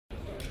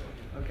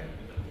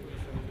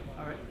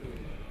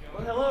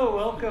Hello,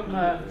 welcome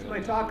to my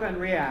talk on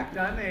React.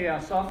 I'm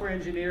a software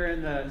engineer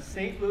in the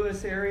St.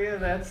 Louis area,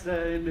 that's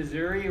in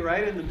Missouri,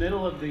 right in the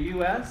middle of the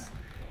US.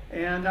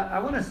 And I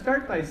want to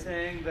start by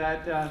saying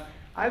that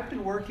I've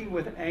been working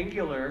with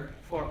Angular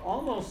for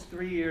almost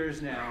 3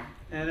 years now.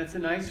 And it's a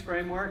nice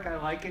framework, I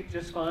like it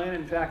just fine.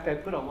 In fact, I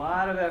put a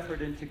lot of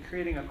effort into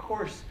creating a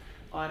course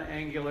on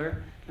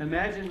Angular.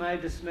 Imagine my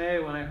dismay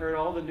when I heard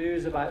all the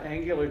news about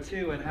Angular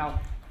 2 and how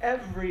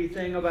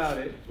everything about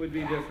it would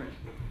be different.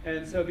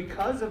 And so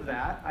because of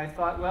that, I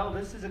thought, well,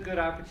 this is a good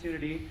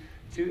opportunity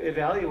to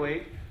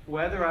evaluate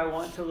whether I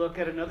want to look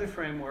at another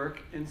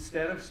framework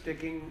instead of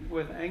sticking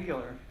with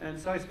Angular. And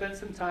so I spent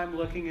some time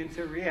looking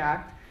into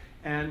React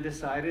and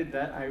decided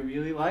that I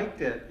really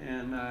liked it.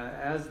 And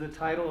as the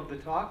title of the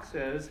talk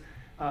says,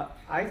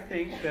 I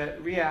think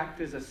that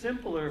React is a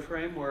simpler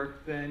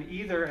framework than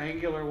either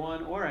Angular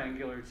 1 or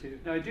Angular 2.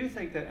 Now, I do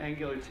think that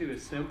Angular 2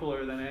 is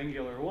simpler than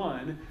Angular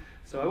 1,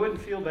 so I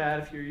wouldn't feel bad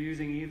if you're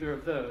using either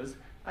of those.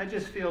 I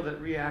just feel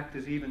that React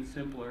is even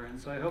simpler, and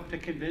so I hope to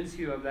convince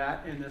you of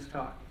that in this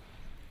talk.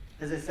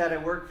 As I said, I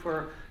work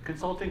for a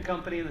consulting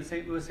company in the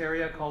St. Louis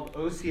area called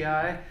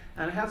OCI,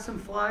 and I have some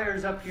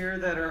flyers up here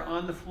that are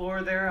on the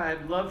floor there.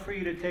 I'd love for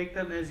you to take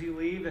them as you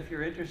leave if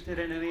you're interested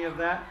in any of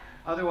that.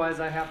 Otherwise,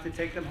 I have to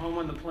take them home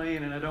on the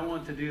plane, and I don't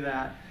want to do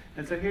that.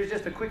 And so here's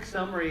just a quick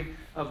summary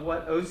of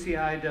what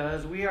OCI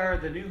does. We are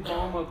the new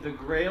home of the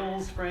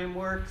Grails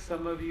framework.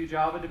 Some of you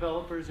Java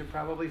developers are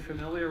probably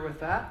familiar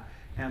with that.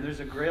 And there's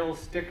a Grails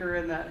sticker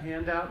in that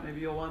handout.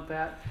 Maybe you'll want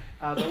that.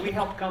 But we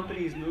help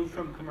companies move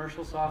from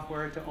commercial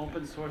software to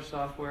open source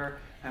software.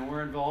 And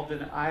we're involved in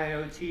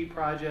IoT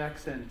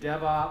projects and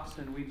DevOps.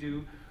 And we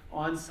do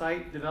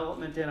on-site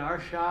development in our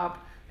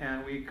shop.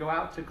 And we go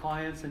out to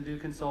clients and do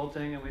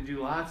consulting. And we do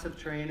lots of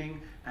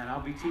training. And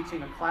I'll be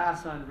teaching a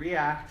class on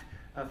React,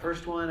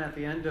 first one at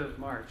the end of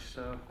March.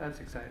 So that's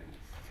exciting.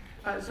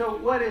 So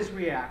what is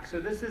React? So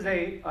this is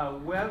a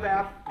web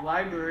app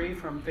library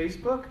from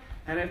Facebook.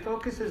 And it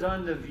focuses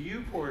on the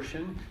view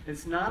portion.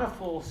 It's not a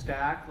full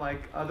stack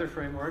like other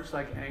frameworks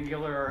like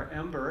Angular or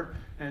Ember.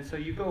 And so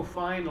you go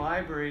find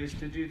libraries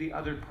to do the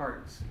other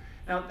parts.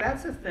 Now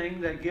that's a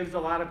thing that gives a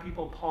lot of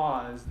people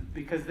pause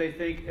because they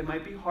think it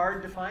might be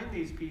hard to find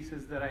these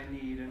pieces that I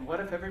need. And what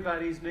if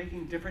everybody's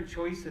making different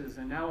choices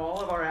and now all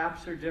of our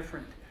apps are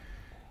different?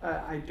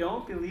 I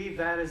don't believe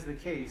that is the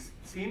case.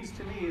 It seems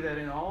to me that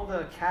in all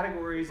the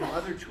categories of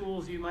other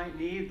tools you might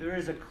need, there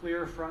is a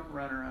clear front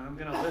runner. And I'm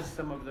going to list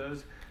some of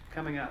those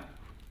coming up.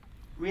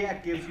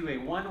 React gives you a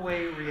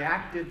one-way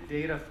reactive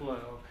data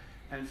flow.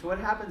 And so what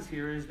happens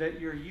here is that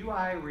your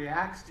UI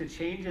reacts to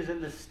changes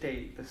in the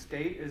state. The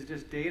state is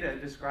just data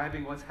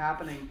describing what's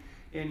happening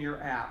in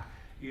your app.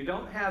 You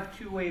don't have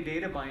two-way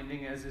data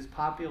binding as is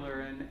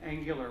popular in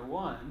Angular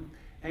 1.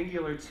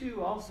 Angular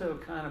 2 also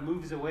kind of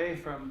moves away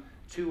from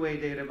two-way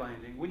data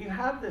binding. When you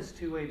have this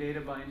two-way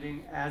data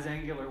binding, as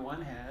Angular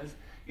 1 has,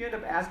 you end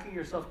up asking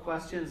yourself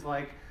questions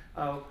like,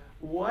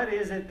 what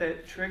is it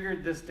that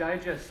triggered this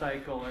digest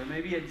cycle? Or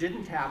maybe it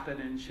didn't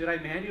happen, and should I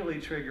manually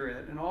trigger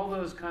it? And all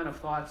those kind of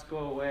thoughts go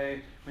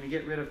away when you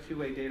get rid of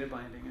two-way data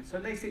binding. And so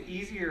it makes it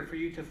easier for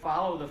you to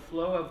follow the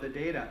flow of the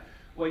data.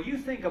 What you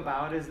think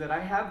about is that I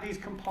have these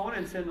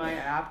components in my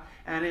app,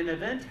 and an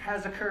event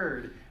has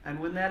occurred. And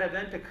when that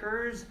event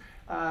occurs,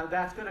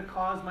 that's going to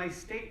cause my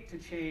state to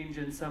change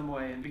in some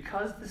way. And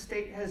because the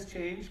state has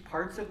changed,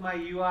 parts of my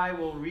UI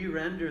will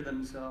re-render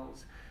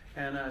themselves.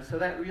 And so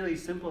that really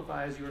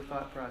simplifies your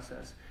thought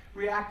process.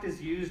 React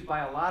is used by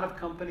a lot of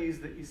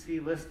companies that you see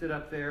listed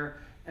up there.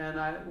 And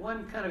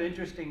one kind of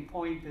interesting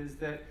point is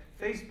that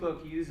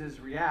Facebook uses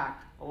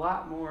React a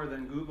lot more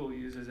than Google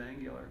uses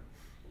Angular.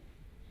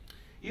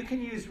 You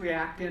can use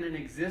React in an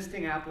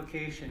existing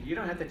application. You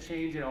don't have to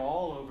change it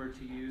all over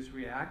to use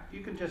React. You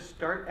can just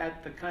start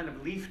at the kind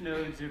of leaf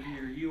nodes of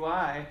your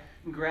UI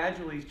and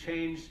gradually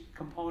change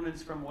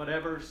components from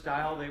whatever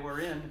style they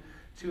were in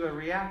to a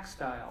React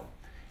style.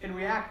 In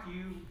React,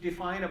 you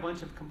define a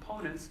bunch of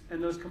components,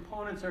 and those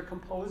components are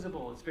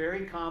composable. It's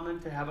very common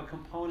to have a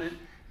component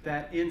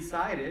that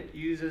inside it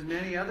uses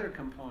many other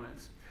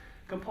components.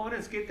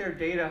 Components get their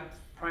data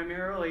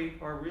primarily,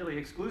 or really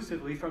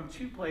exclusively, from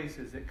two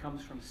places. It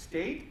comes from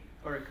state,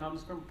 or it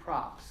comes from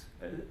props.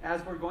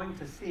 As we're going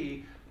to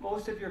see,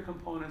 most of your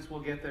components will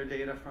get their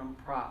data from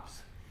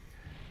props.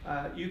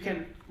 You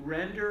can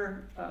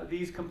render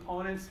these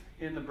components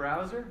in the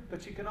browser,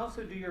 but you can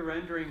also do your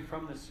rendering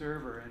from the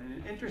server.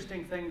 And an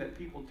interesting thing that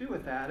people do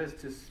with that is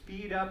to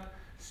speed up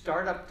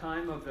startup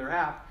time of their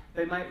app.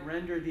 They might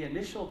render the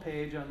initial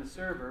page on the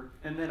server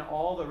and then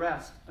all the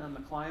rest on the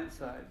client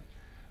side.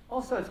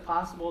 Also, it's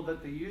possible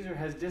that the user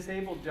has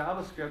disabled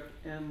JavaScript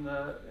in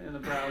the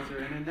browser,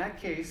 and in that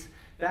case,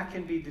 that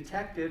can be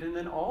detected, and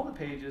then all the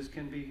pages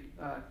can be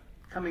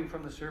coming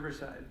from the server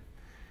side.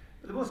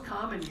 The most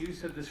common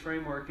use of this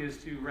framework is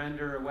to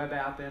render a web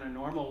app in a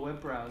normal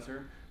web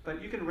browser, but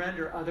you can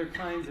render other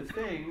kinds of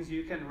things.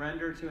 You can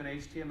render to an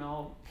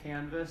HTML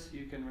canvas,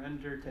 you can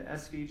render to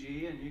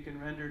SVG, and you can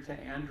render to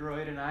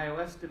Android and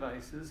iOS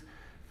devices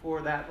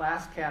for that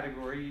last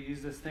category, you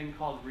use this thing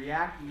called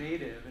React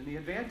Native. And the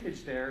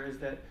advantage there is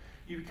that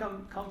you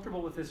become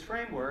comfortable with this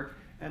framework,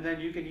 and then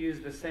you can use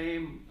the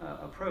same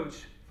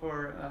approach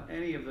for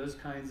any of those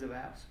kinds of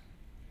apps.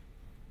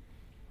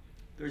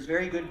 There's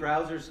very good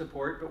browser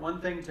support, but one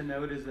thing to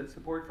note is that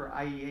support for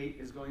IE8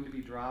 is going to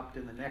be dropped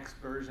in the next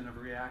version of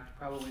React.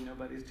 Probably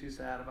nobody's too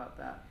sad about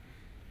that.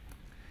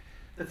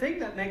 The thing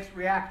that makes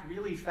React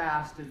really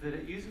fast is that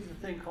it uses a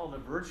thing called a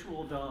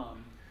virtual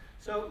DOM.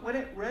 So when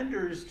it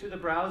renders to the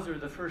browser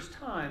the first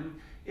time,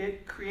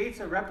 it creates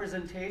a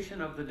representation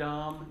of the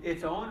DOM,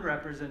 its own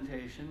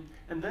representation,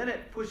 and then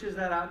it pushes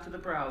that out to the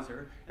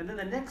browser. And then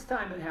the next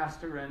time it has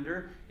to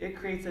render, it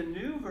creates a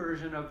new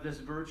version of this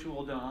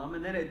virtual DOM,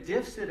 and then it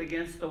diffs it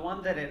against the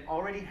one that it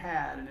already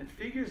had, and it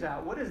figures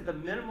out what is the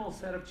minimal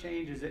set of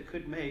changes it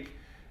could make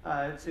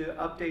to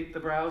update the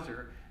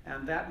browser.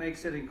 And that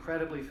makes it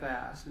incredibly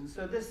fast. And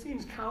so this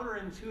seems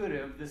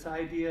counterintuitive, this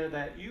idea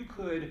that you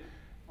could,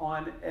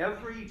 on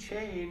every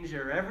change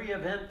or every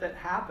event that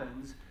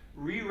happens,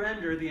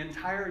 re-render the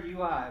entire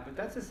UI. But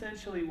that's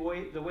essentially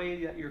the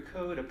way that your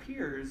code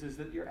appears, is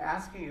that you're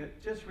asking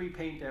it just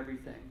repaint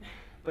everything.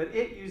 But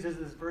it uses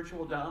this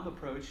virtual DOM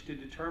approach to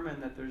determine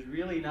that there's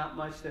really not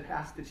much that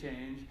has to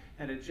change,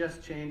 and it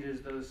just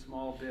changes those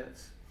small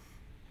bits.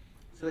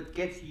 So it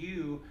gets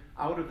you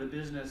out of the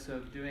business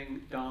of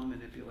doing DOM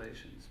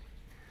manipulations.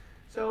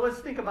 So let's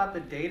think about the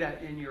data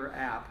in your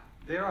app.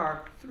 There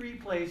are 3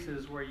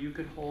 places where you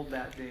could hold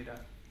that data.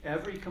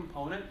 Every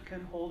component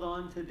can hold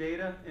on to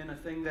data in a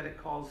thing that it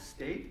calls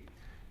state.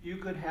 You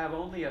could have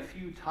only a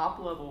few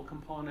top-level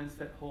components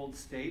that hold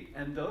state,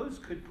 and those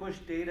could push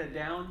data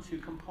down to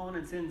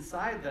components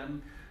inside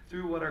them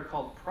through what are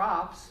called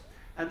props.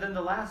 And then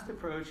the last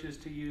approach is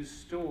to use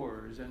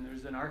stores, and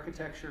there's an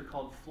architecture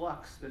called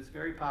Flux that's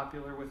very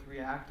popular with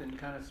React and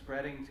kind of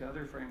spreading to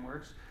other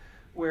frameworks,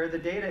 where the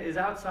data is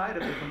outside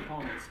of the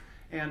components.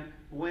 And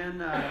when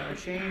a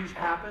change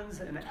happens,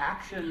 an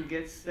action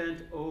gets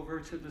sent over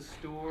to the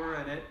store,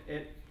 and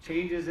it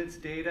changes its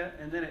data,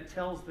 and then it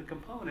tells the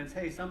components,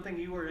 hey, something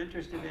you were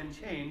interested in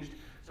changed,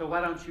 so why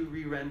don't you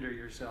re-render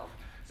yourself?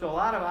 So a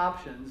lot of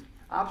options.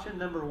 Option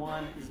number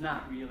 1 is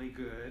not really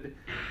good.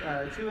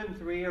 2 and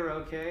 3 are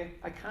okay.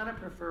 I kind of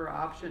prefer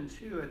option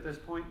 2 at this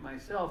point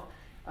myself,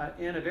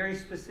 in a very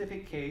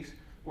specific case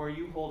where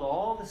you hold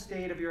all the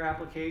state of your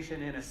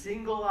application in a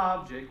single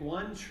object,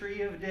 one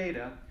tree of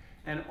data,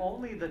 and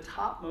only the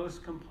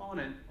topmost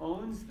component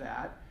owns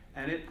that,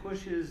 and it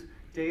pushes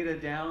data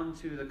down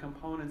to the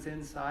components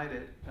inside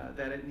it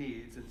that it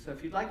needs. And so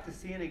if you'd like to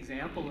see an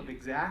example of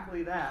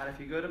exactly that,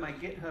 if you go to my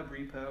GitHub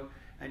repo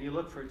and you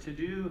look for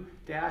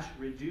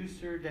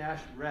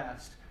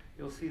to-do-reducer-rest,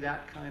 you'll see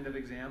that kind of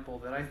example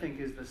that I think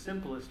is the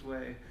simplest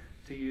way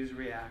to use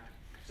React.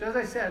 So as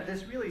I said,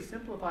 this really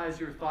simplifies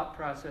your thought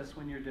process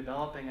when you're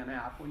developing an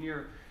app. When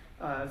you're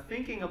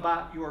thinking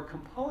about your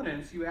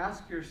components, you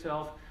ask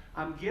yourself,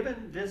 I'm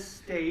given this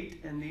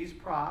state and these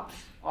props,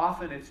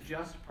 often it's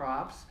just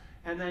props,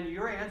 and then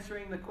you're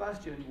answering the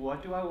question,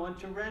 what do I want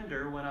to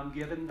render when I'm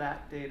given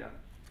that data?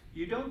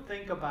 You don't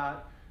think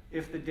about,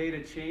 if the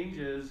data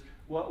changes,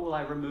 what will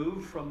I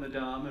remove from the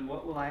DOM and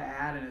what will I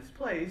add in its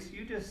place?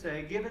 You just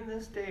say, given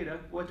this data,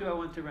 what do I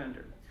want to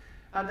render?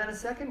 And then a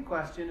second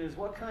question is,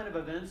 what kind of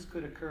events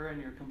could occur in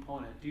your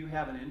component? Do you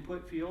have an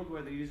input field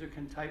where the user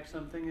can type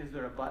something? Is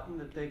there a button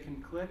that they can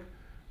click?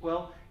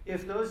 Well,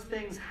 if those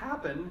things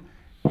happen,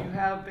 you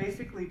have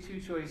basically 2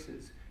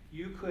 choices.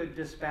 You could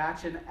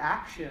dispatch an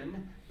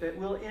action that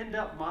will end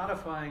up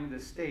modifying the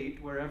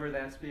state wherever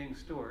that's being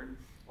stored,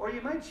 or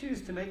you might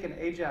choose to make an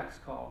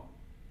AJAX call.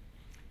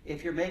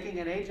 If you're making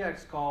an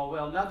AJAX call,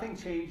 well, nothing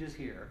changes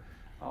here.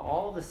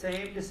 All the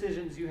same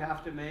decisions you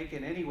have to make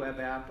in any web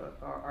app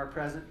are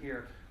present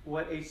here.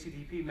 What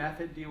HTTP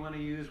method do you want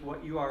to use?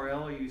 What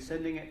URL are you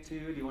sending it to?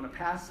 Do you want to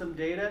pass some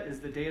data? Is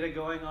the data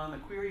going on the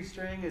query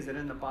string? Is it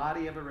in the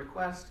body of a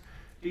request?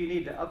 Do you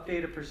need to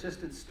update a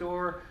persistent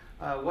store?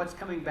 What's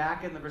coming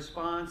back in the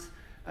response?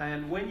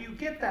 And when you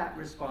get that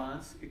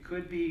response, it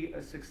could be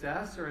a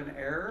success or an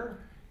error.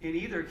 In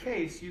either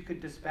case, you could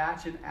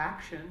dispatch an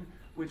action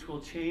which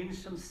will change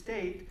some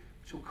state,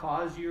 which will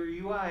cause your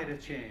UI to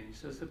change.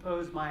 So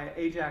suppose my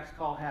AJAX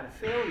call had a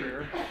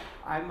failure,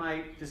 I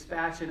might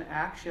dispatch an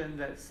action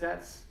that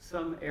sets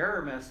some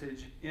error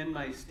message in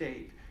my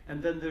state.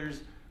 And then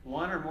there's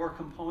 1 or more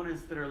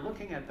components that are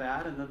looking at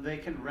that, and then they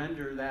can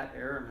render that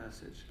error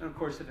message. And of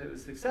course, if it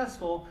was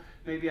successful,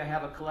 maybe I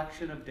have a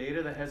collection of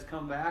data that has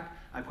come back.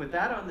 I put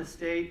that on the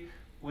state.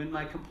 When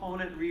my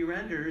component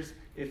re-renders,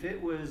 if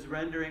it was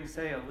rendering,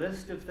 say, a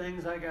list of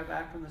things I got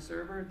back from the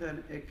server,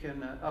 then it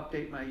can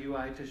update my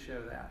UI to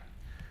show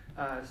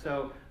that.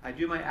 So I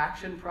do my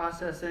action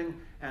processing,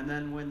 and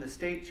then when the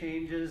state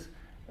changes,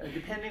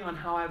 depending on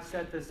how I've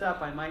set this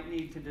up, I might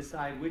need to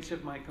decide which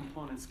of my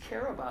components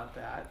care about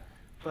that.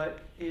 But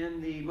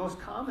in the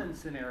most common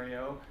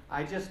scenario,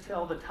 I just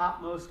tell the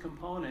topmost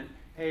component,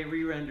 hey,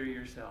 re-render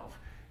yourself.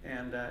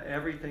 And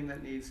everything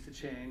that needs to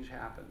change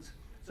happens.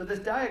 So this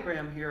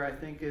diagram here, I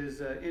think, is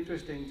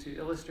interesting to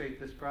illustrate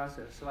this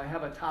process. So I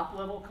have a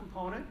top-level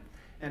component,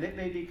 and it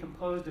may be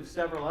composed of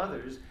several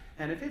others.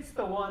 And if it's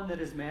the one that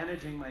is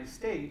managing my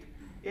state,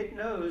 it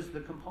knows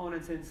the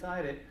components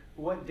inside it,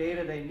 what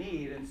data they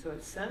need, and so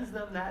it sends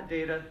them that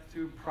data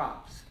through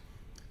props.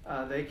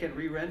 They can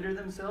re-render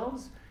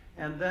themselves,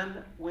 and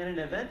then when an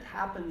event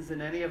happens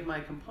in any of my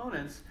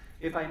components,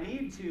 if I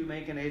need to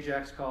make an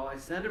AJAX call, I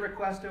send a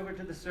request over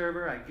to the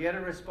server, I get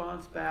a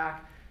response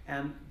back,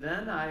 and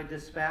then I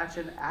dispatch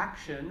an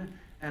action.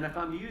 And if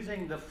I'm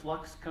using the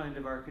Flux kind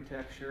of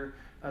architecture,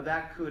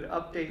 that could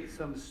update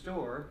some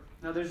store.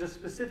 Now there's a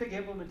specific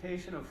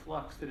implementation of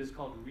Flux that is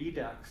called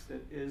Redux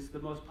that is the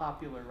most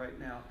popular right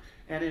now.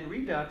 And in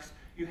Redux,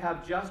 you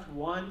have just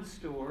one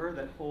store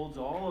that holds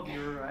all of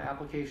your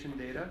application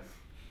data.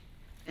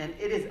 And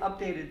it is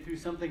updated through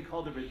something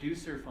called a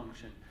reducer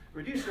function.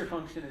 Reducer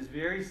function is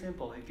very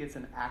simple. It gets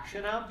an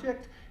action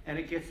object and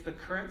it gets the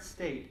current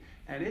state.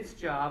 And its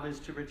job is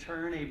to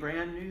return a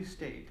brand new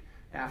state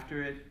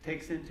after it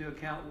takes into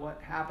account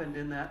what happened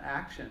in that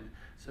action.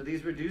 So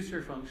these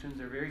reducer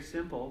functions are very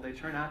simple. They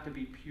turn out to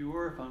be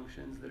pure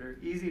functions that are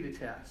easy to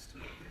test.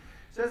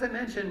 So as I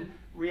mentioned,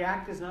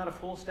 React is not a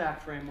full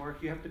stack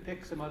framework. You have to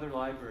pick some other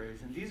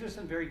libraries. And these are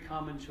some very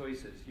common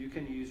choices. You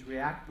can use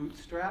React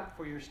Bootstrap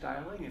for your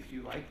styling if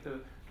you like the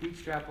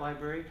Bootstrap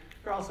library.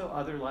 There are also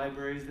other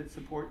libraries that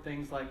support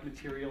things like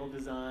material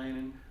design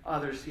and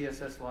other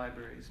CSS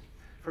libraries.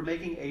 For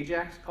making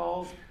AJAX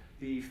calls,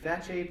 the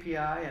Fetch API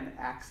and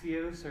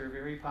Axios are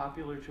very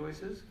popular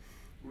choices.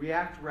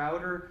 React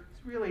Router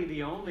is really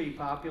the only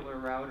popular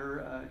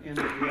router in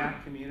the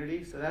React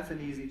community, so that's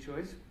an easy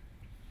choice.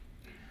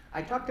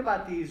 I talked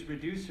about these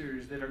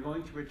reducers that are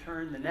going to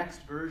return the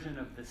next version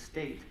of the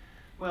state.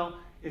 Well,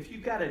 if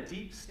you've got a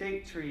deep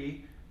state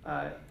tree,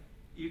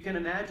 you can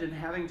imagine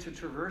having to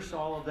traverse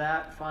all of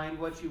that, find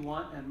what you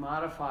want, and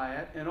modify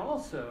it. And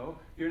also,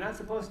 you're not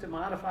supposed to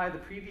modify the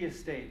previous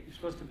state. You're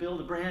supposed to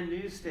build a brand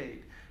new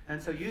state.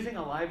 And so using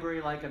a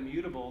library like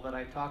Immutable that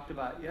I talked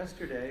about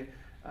yesterday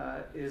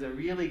is a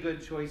really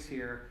good choice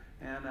here.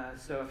 And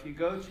so if you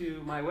go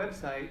to my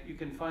website, you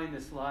can find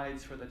the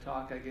slides for the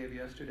talk I gave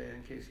yesterday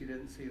in case you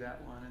didn't see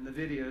that one. And the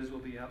videos will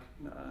be up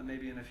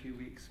maybe in a few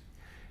weeks.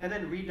 And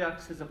then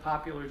Redux is a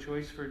popular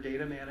choice for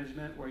data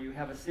management where you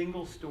have a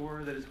single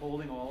store that is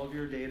holding all of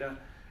your data.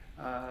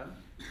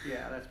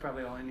 Yeah, that's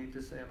probably all I need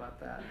to say about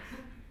that.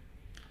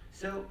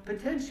 So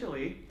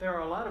potentially, there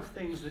are a lot of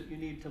things that you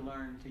need to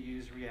learn to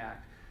use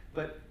React.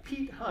 But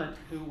Pete Hunt,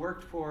 who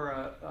worked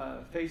for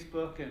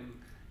Facebook and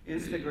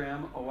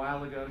Instagram a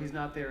while ago, he's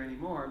not there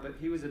anymore, but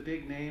he was a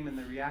big name in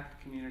the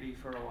React community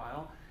for a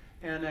while.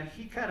 And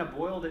he kind of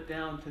boiled it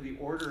down to the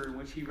order in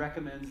which he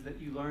recommends that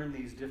you learn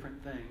these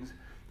different things.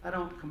 I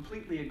don't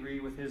completely agree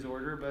with his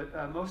order,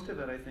 but most of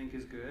it I think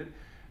is good.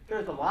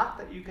 There's a lot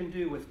that you can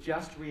do with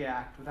just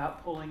React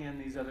without pulling in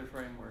these other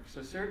frameworks.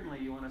 So certainly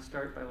you want to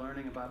start by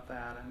learning about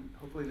that, and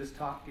hopefully this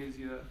talk gives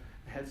you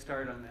a head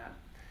start on that.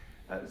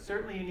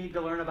 Certainly you need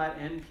to learn about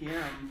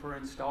NPM for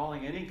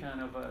installing any kind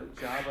of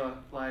Java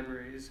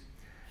libraries.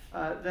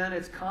 Then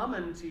it's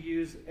common to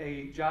use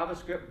a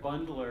JavaScript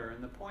bundler,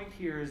 and the point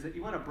here is that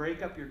you want to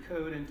break up your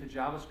code into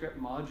JavaScript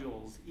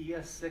modules,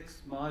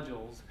 ES6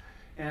 modules,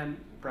 and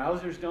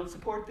browsers don't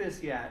support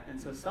this yet, and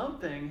so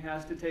something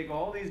has to take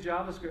all these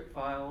JavaScript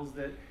files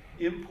that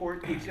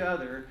import each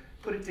other,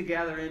 put it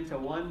together into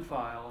one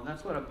file, and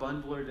that's what a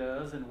bundler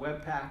does, and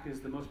Webpack is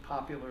the most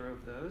popular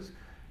of those.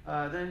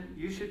 Then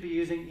you should be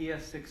using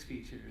ES6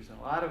 features.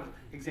 A lot of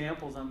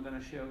examples I'm going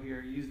to show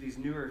here use these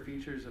newer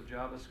features of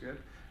JavaScript.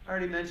 I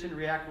already mentioned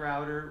React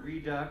Router,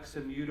 Redux,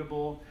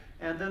 Immutable,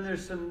 and then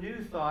there's some new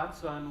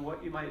thoughts on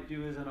what you might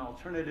do as an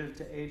alternative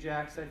to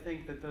AJAX. I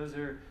think that those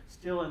are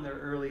still in their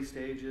early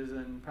stages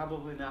and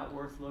probably not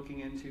worth looking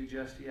into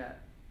just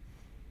yet.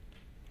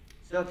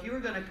 So if you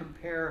were going to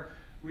compare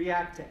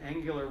React to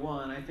Angular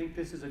 1, I think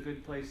this is a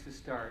good place to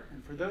start.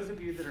 And for those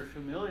of you that are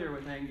familiar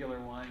with Angular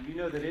 1, you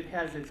know that it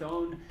has its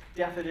own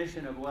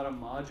definition of what a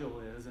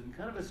module is, and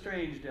kind of a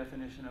strange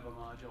definition of a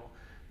module.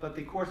 But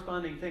the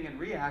corresponding thing in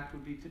React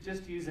would be to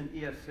just use an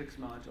ES6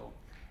 module.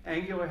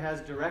 Angular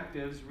has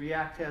directives,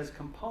 React has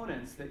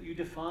components that you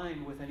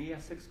define with an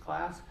ES6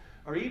 class,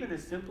 or even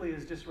as simply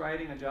as just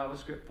writing a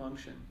JavaScript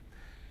function.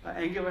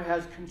 Angular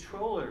has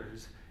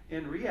controllers.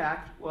 In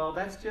React, well,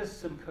 that's just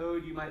some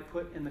code you might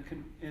put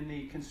in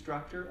the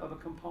constructor of a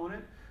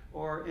component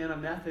or in a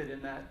method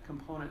in that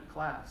component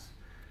class.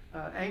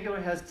 Angular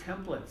has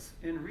templates.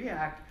 In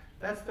React,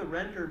 that's the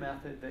render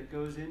method that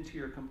goes into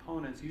your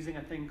components using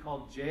a thing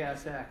called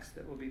JSX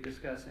that we'll be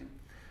discussing.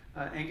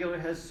 Angular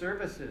has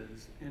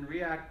services. In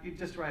React, you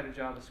just write a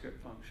JavaScript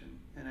function.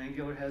 And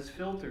Angular has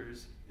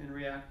filters. In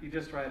React, you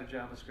just write a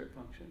JavaScript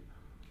function.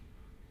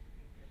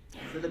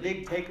 So the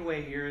big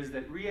takeaway here is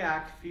that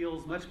React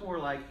feels much more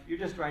like you're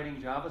just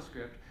writing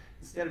JavaScript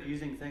instead of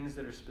using things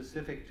that are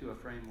specific to a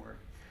framework.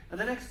 In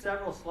the next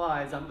several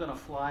slides, I'm going to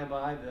fly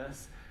by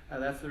this.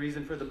 That's the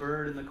reason for the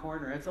bird in the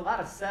corner. It's a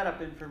lot of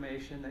setup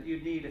information that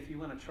you'd need if you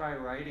want to try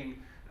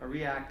writing a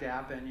React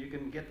app, and you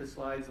can get the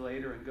slides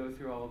later and go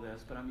through all of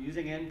this. But I'm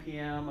using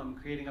NPM, I'm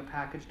creating a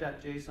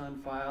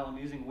package.json file, I'm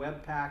using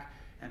Webpack,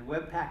 and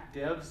Webpack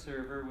Dev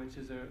Server, which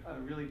is a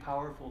really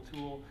powerful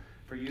tool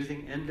for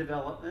using in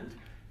development.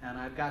 And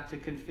I've got to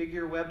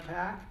configure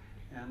Webpack,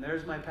 and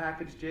there's my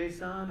package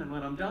JSON. And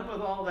when I'm done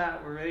with all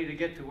that, we're ready to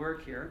get to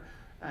work here.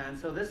 And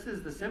so this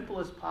is the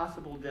simplest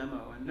possible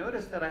demo. And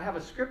notice that I have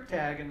a script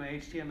tag in my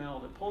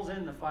HTML that pulls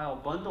in the file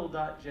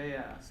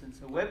bundle.js. And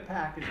so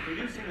Webpack is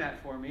producing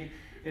that for me.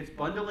 It's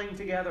bundling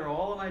together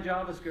all of my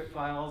JavaScript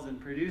files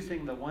and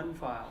producing the one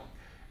file.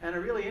 And a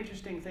really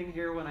interesting thing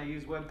here when I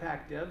use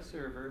Webpack Dev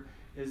Server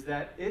is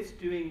that it's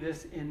doing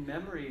this in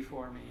memory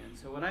for me. And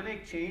so when I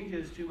make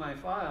changes to my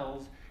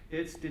files,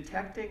 it's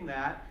detecting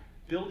that,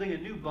 building a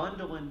new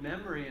bundle in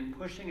memory and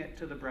pushing it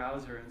to the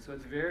browser. And so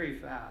it's very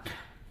fast.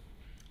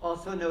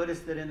 Also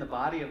notice that in the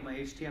body of my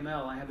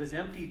HTML, I have this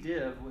empty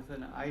div with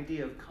an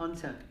ID of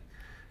content.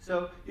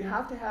 So you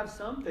have to have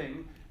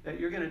something that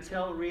you're going to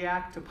tell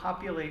React to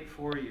populate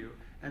for you.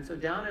 And so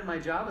down in my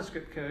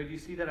JavaScript code, you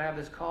see that I have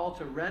this call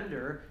to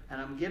render, and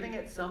I'm giving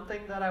it something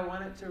that I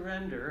want it to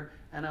render,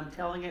 and I'm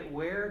telling it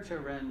where to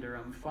render.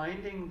 I'm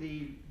finding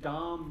the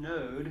DOM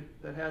node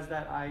that has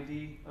that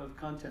ID of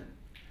content.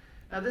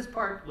 Now this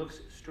part looks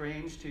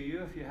strange to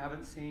you if you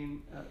haven't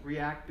seen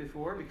React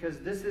before, because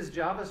this is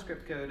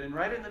JavaScript code, and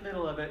right in the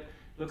middle of it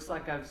looks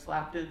like I've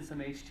slapped in some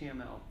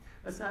HTML.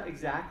 That's not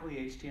exactly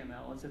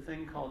HTML, it's a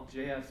thing called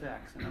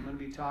JSX, and I'm going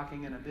to be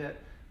talking in a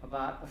bit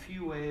about a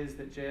few ways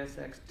that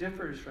JSX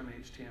differs from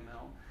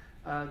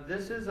HTML.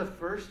 This is the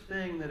first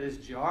thing that is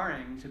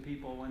jarring to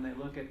people when they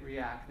look at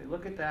React. They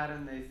look at that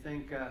and they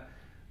think,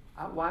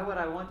 why would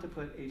I want to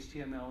put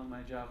HTML in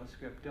my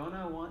JavaScript? Don't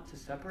I want to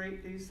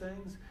separate these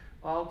things?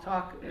 I'll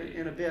talk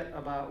in a bit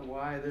about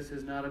why this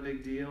is not a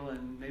big deal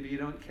and maybe you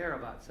don't care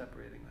about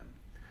separating them.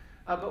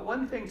 But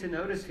one thing to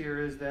notice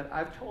here is that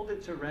I've told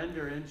it to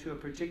render into a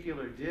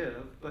particular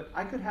div, but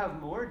I could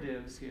have more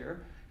divs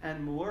here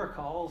and more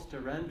calls to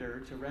render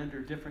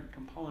different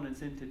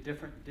components into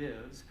different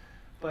divs.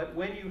 But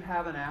when you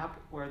have an app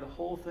where the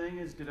whole thing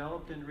is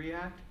developed in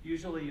React,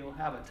 usually you'll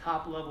have a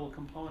top-level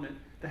component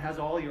that has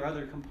all your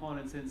other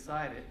components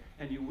inside it,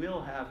 and you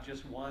will have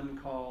just one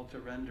call to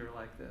render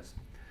like this.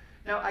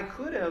 Now, I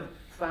could have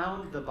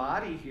found the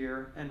body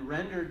here and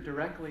rendered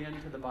directly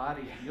into the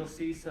body. And you'll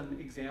see some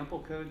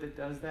example code that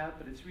does that,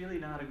 but it's really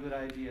not a good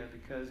idea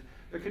because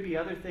there could be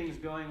other things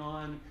going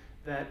on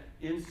that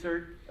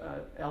insert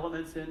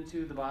elements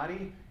into the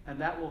body, and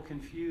that will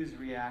confuse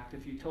React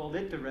if you told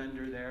it to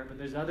render there, but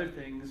there's other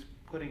things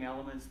putting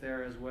elements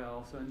there as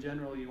well. So in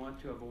general, you want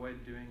to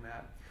avoid doing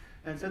that.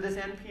 And so this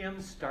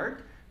npm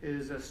start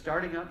is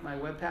starting up my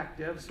Webpack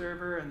Dev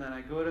Server, and then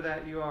I go to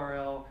that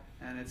URL,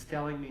 and it's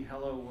telling me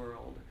hello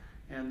world.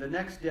 And the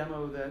next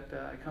demo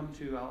that I come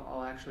to,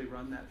 I'll actually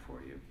run that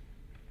for you.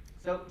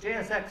 So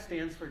JSX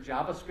stands for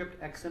JavaScript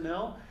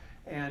XML,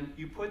 and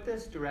you put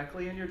this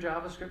directly in your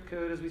JavaScript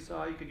code as we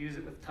saw. You could use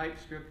it with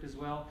TypeScript as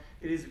well.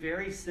 It is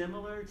very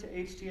similar to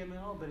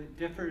HTML, but it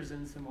differs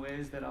in some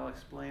ways that I'll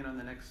explain on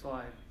the next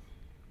slide.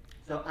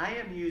 So I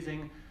am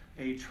using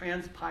a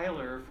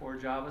transpiler for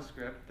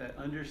JavaScript that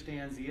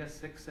understands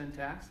ES6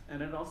 syntax,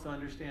 and it also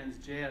understands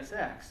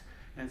JSX.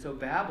 And so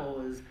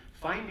Babel is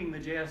finding the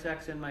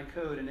JSX in my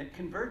code, and it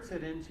converts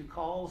it into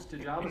calls to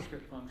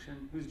JavaScript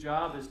function, whose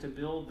job is to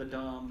build the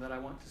DOM that I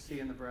want to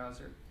see in the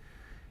browser.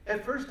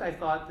 At first, I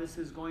thought this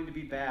is going to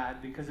be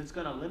bad because it's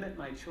going to limit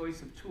my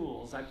choice of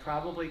tools. I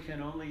probably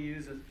can only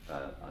use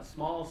a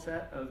small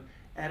set of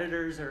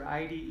editors or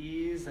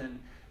IDEs, and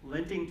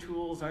linting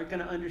tools aren't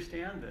going to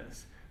understand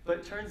this. But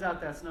it turns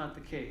out that's not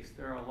the case.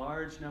 There are a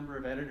large number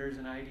of editors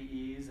and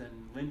IDEs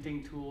and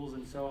linting tools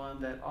and so on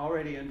that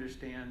already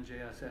understand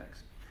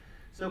JSX.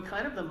 So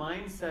kind of the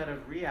mindset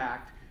of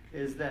React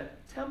is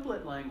that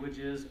template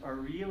languages are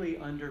really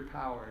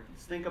underpowered.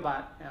 Let's think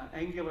about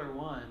Angular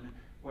 1,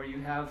 where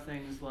you have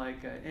things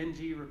like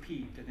ng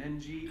repeat and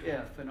ng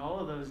if and all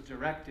of those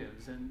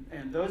directives.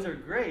 And those are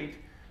great,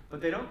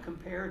 but they don't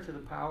compare to the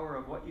power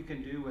of what you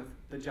can do with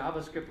the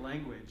JavaScript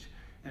language.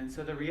 And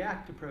so the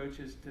React approach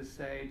is to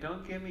say,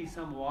 don't give me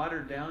some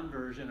watered down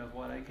version of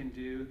what I can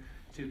do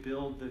to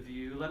build the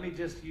view. Let me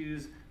just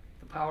use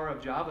the power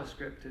of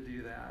JavaScript to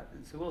do that.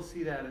 And so we'll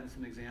see that in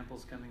some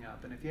examples coming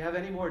up. And if you have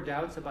any more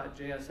doubts about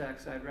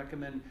JSX, I'd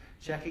recommend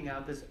checking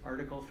out this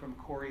article from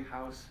Corey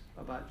House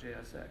about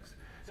JSX.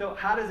 So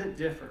how does it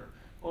differ?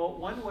 Well,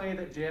 one way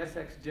that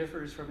JSX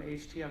differs from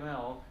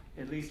HTML,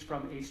 at least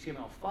from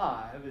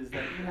HTML5, is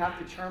that you have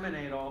to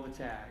terminate all the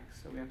tags.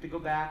 So we have to go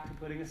back to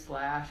putting a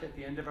slash at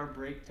the end of our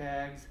break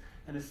tags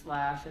and a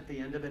slash at the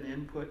end of an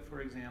input,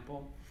 for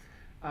example.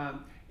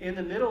 In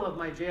the middle of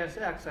my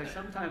JSX, I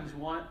sometimes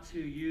want to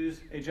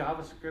use a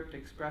JavaScript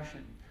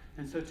expression.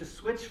 And so to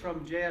switch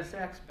from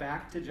JSX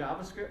back to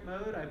JavaScript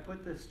mode, I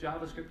put this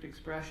JavaScript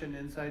expression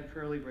inside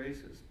curly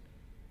braces.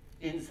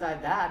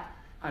 Inside that,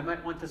 I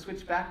might want to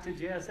switch back to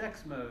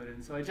JSX mode,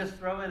 and so I just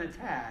throw in a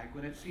tag.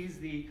 When it sees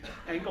the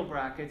angle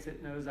brackets,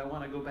 it knows I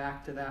want to go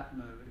back to that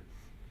mode.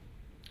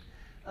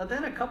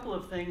 Then a couple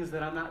of things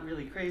that I'm not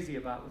really crazy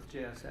about with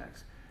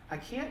JSX. I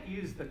can't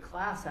use the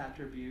class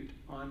attribute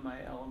on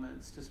my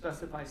elements to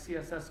specify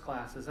CSS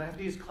classes. I have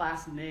to use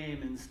class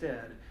name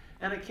instead.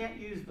 And I can't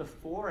use the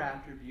for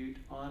attribute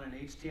on an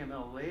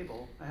HTML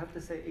label. I have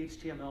to say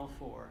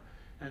HTML4.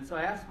 And so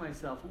I ask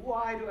myself,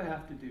 why do I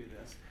have to do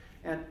this?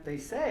 And they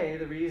say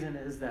the reason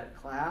is that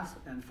class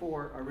and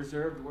for are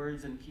reserved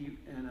words in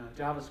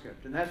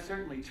JavaScript. And that's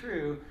certainly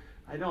true.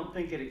 I don't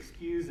think it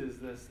excuses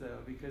this, though,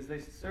 because they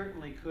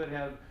certainly could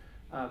have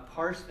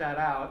parsed that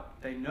out.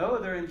 They know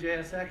they're in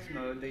JSX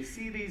mode. They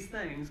see these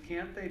things.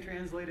 Can't they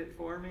translate it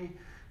for me?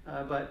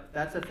 But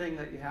that's a thing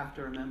that you have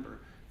to remember.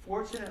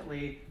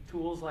 Fortunately,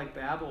 tools like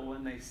Babel,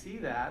 when they see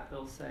that,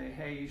 they'll say,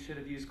 hey, you should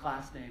have used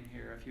class name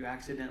here if you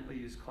accidentally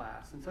use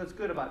class. And so it's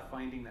good about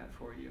finding that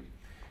for you.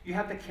 You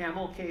have to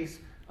camel case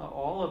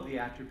all of the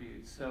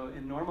attributes. So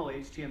in normal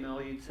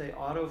HTML, you'd say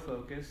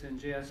autofocus. In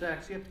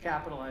JSX, you have to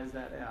capitalize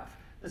that F.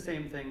 The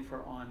same thing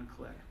for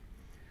on-click.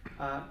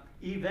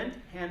 Event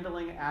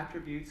handling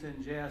attributes in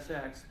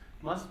JSX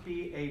must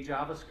be a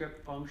JavaScript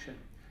function.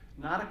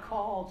 Not a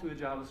call to a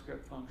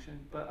JavaScript function,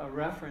 but a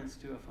reference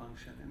to a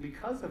function. And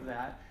because of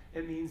that,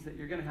 it means that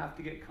you're going to have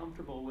to get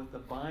comfortable with the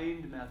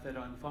bind method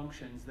on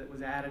functions that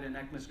was added in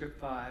ECMAScript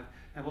 5,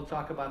 and we'll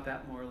talk about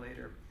that more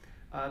later.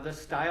 The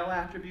style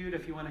attribute,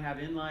 if you want to have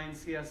inline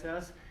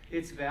CSS,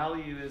 its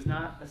value is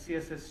not a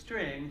CSS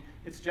string,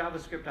 it's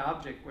JavaScript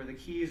object where the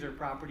keys are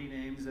property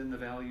names and the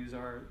values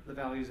are the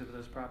values of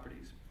those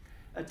properties.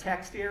 A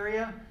text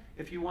area,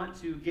 if you want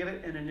to give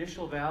it an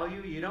initial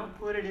value, you don't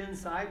put it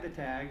inside the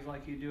tags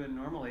like you do in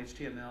normal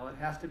HTML. It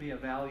has to be a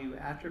value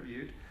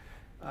attribute.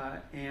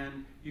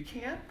 And you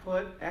can't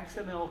put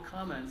XML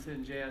comments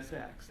in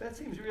JSX. That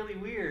seems really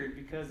weird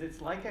because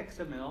it's like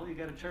XML. You've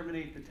got to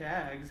terminate the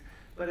tags.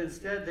 But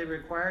instead, they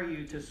require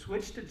you to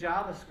switch to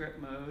JavaScript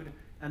mode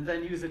and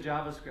then use a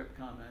JavaScript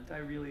comment. I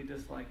really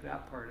dislike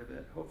that part of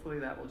it. Hopefully,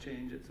 that will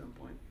change at some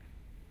point.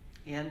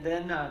 And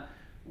then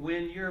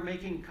when you're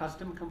making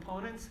custom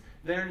components,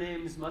 their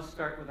names must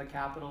start with a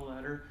capital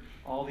letter.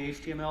 All the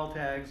HTML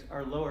tags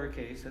are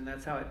lowercase, and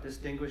that's how it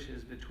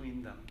distinguishes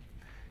between them.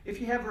 If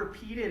you have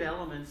repeated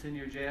elements in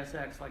your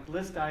JSX, like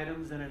list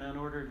items in an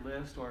unordered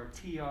list or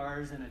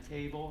TRs in a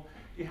table,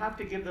 you have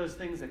to give those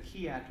things a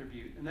key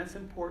attribute. And that's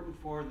important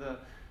for the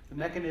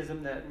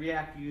mechanism that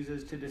React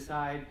uses to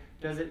decide,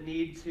 does it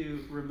need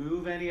to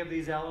remove any of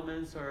these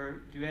elements,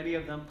 or do any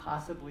of them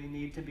possibly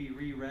need to be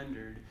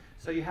re-rendered?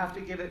 So you have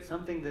to give it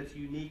something that's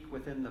unique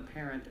within the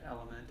parent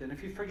element. And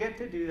if you forget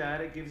to do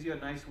that, it gives you a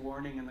nice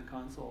warning in the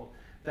console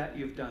that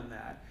you've done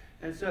that.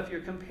 And so if you're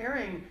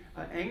comparing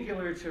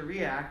Angular to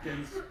React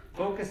and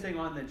focusing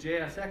on the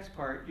JSX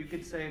part, you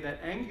could say that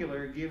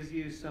Angular gives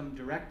you some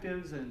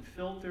directives and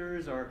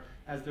filters, or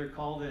as they're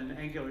called in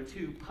Angular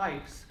 2,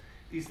 pipes,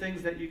 these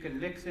things that you can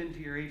mix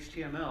into your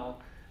HTML.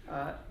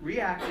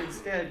 React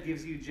instead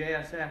gives you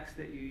JSX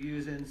that you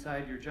use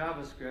inside your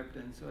JavaScript,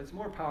 and so it's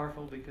more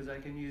powerful because I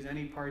can use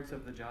any parts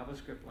of the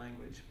JavaScript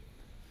language.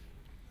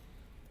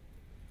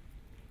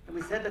 And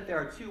we said that there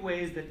are two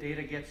ways that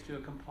data gets to a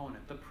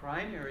component. The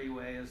primary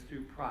way is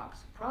through props.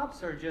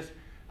 Props are just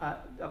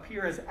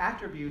appear as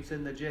attributes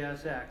in the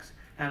JSX,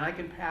 and I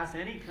can pass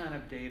any kind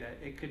of data.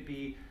 It could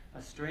be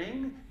a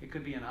string, it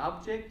could be an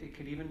object, it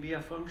could even be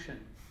a function.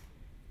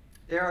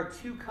 There are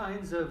two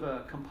kinds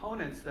of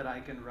components that I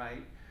can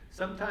write.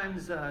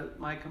 Sometimes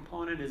my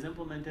component is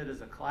implemented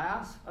as a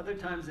class, other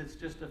times it's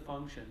just a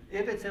function.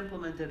 If it's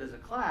implemented as a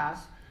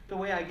class, the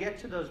way I get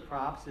to those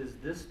props is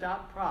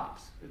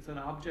this.props. It's an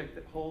object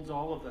that holds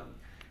all of them.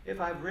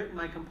 If I've written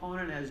my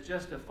component as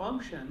just a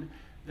function,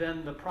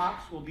 then the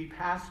props will be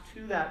passed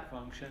to that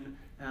function,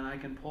 and I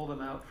can pull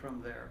them out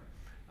from there.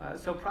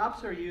 So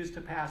props are used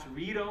to pass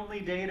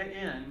read-only data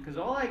in, because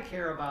all I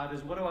care about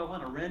is what do I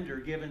want to render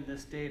given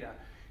this data.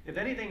 If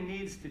anything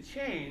needs to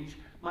change,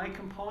 my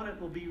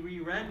component will be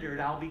re-rendered.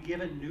 I'll be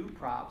given new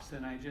props,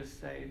 and I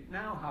just say,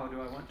 now how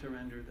do I want to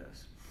render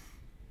this?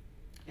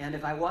 And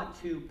if I want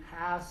to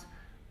pass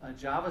a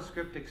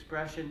JavaScript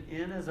expression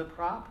in as a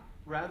prop,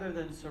 rather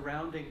than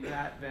surrounding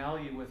that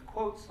value with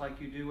quotes like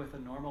you do with a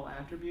normal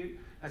attribute,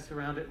 I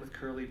surround it with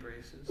curly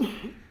braces.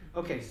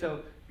 Okay,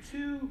 so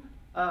two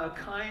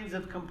kinds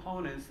of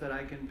components that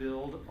I can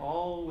build,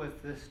 all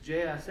with this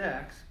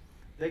JSX.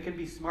 They can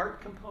be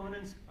smart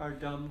components or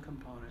dumb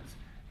components.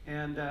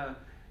 And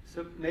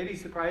so maybe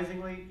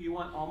surprisingly, you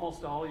want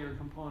almost all your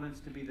components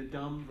to be the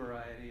dumb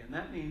variety. And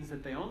that means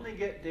that they only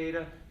get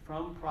data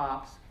from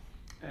props.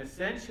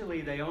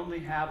 Essentially, they only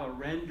have a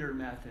render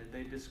method.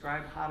 They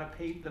describe how to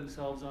paint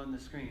themselves on the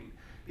screen.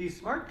 These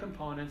smart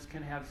components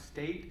can have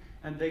state,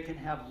 and they can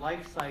have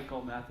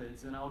lifecycle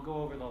methods. And I'll go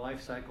over the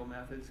lifecycle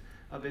methods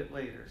a bit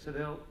later. So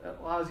it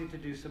allows you to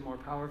do some more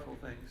powerful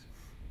things.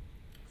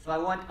 So I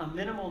want a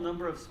minimal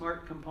number of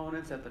smart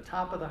components at the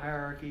top of the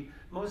hierarchy.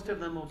 Most of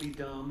them will be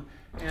dumb.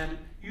 And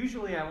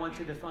usually I want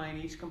to define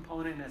each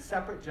component in a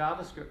separate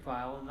JavaScript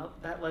file, and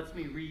that lets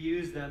me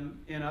reuse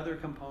them in other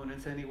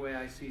components any way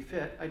I see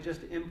fit. I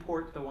just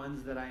import the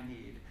ones that I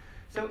need.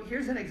 So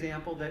here's an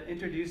example that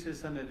introduces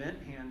some event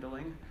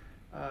handling.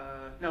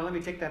 No, let me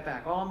take that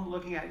back. All I'm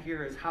looking at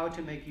here is how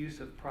to make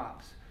use of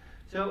props.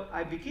 So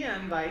I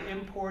begin by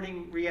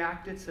importing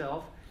React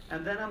itself,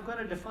 And then I'm going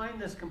to define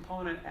this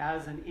component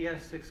as an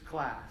ES6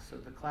 class. So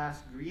the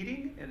class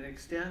greeting, and it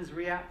extends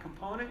React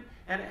component,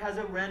 and it has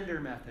a render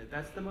method.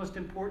 That's the most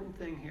important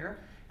thing here.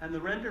 And the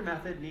render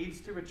method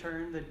needs to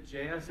return the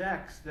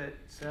JSX that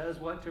says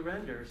what to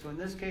render. So in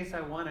this case,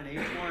 I want an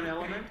H1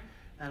 element,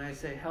 and I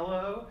say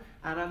hello,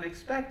 and I'm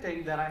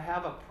expecting that I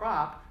have a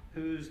prop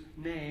whose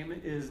name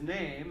is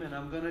name, and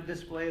I'm going to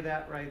display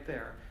that right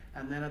there.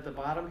 And then at the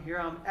bottom here,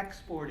 I'm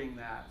exporting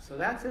that. So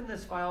that's in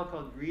this file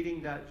called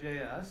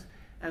greeting.js.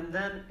 And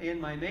then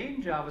in my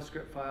main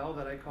JavaScript file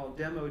that I call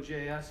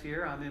demo.js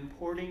here, I'm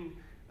importing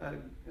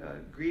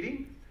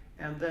greeting.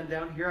 And then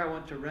down here, I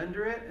want to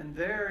render it. And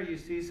there you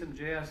see some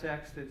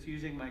JSX that's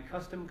using my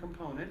custom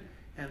component.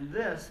 And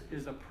this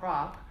is a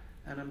prop.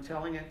 And I'm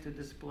telling it to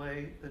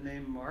display the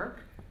name Mark.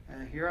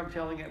 And here I'm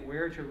telling it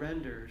where to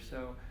render.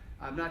 So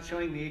I'm not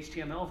showing the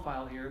HTML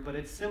file here, but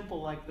it's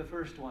simple like the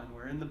first one,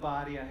 where in the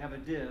body I have a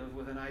div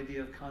with an ID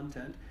of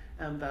content.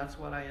 And that's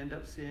what I end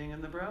up seeing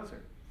in the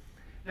browser.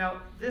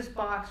 Now, this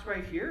box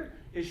right here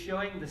is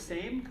showing the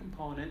same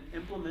component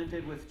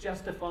implemented with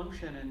just a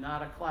function and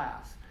not a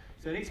class.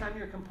 So anytime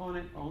your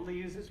component only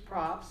uses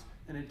props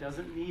and it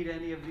doesn't need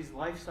any of these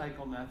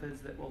lifecycle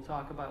methods that we'll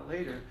talk about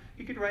later,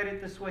 you could write it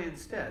this way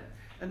instead.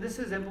 And this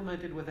is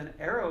implemented with an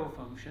arrow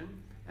function.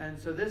 And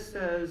so this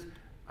says,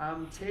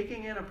 I'm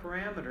taking in a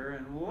parameter,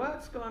 and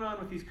what's going on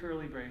with these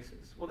curly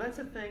braces? Well, that's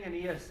a thing in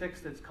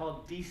ES6 that's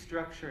called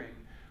destructuring.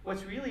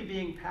 What's really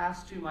being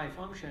passed to my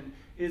function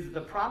is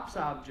the props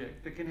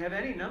object that can have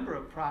any number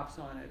of props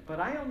on it, but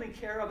I only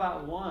care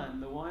about one,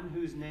 the one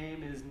whose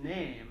name is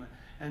name.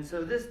 And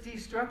so this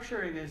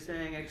destructuring is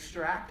saying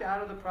extract out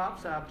of the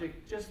props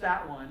object just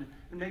that one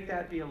and make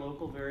that be a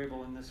local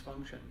variable in this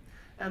function.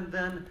 And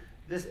then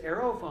this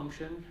arrow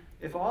function,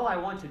 if all I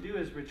want to do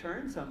is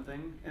return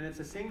something and it's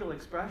a single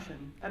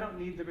expression, I don't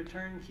need the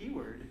return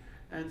keyword.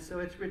 And so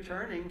it's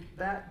returning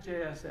that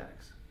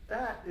JSX.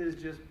 That is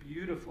just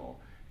beautiful.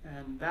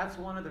 And that's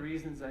one of the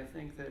reasons I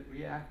think that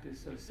React is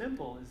so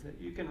simple, is that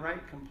you can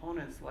write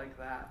components like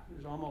that.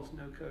 There's almost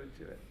no code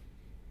to it.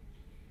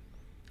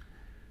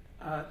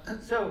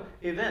 So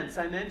events,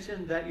 I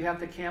mentioned that you have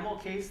to camel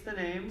case the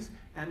names,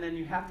 and then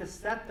you have to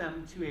set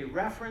them to a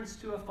reference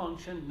to a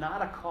function,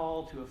 not a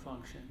call to a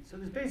function. So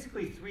there's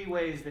basically three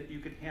ways that you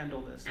could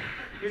handle this.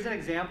 Here's an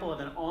example of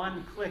an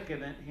on-click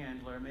event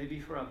handler, maybe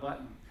for a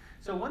button.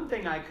 So one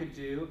thing I could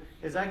do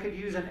is I could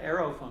use an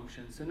arrow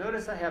function. So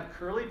notice I have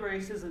curly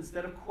braces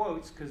instead of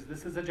quotes, because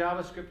this is a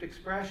JavaScript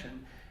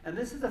expression. And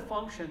this is a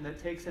function that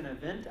takes an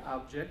event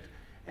object,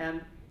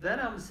 and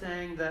then I'm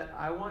saying that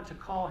I want to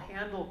call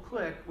handle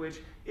click, which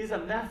is a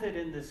method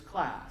in this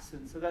class.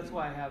 And so that's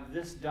why I have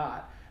this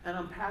dot, and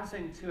I'm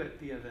passing to it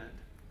the event.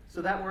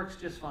 So that works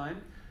just fine.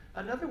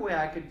 Another way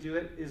I could do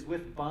it is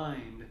with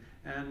bind.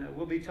 And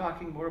we'll be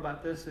talking more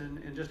about this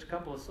in just a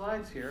couple of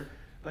slides here.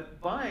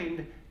 But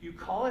bind, you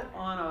call it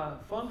on a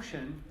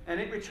function, and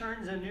it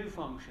returns a new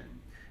function.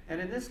 And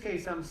in this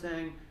case, I'm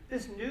saying,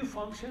 this new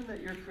function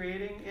that you're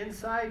creating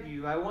inside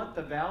you, I want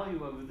the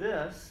value of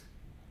this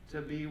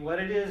to be what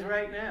it is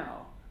right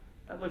now.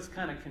 That looks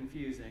kind of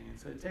confusing, and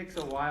so it takes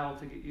a while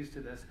to get used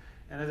to this.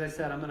 And as I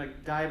said, I'm going to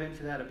dive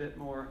into that a bit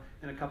more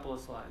in a couple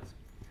of slides.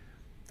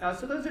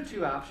 So those are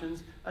two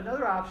options.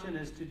 Another option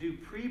is to do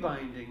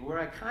pre-binding, where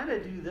I kind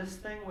of do this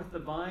thing with the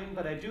bind,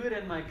 but I do it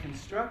in my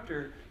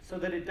constructor so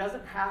that it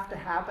doesn't have to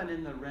happen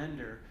in the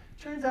render.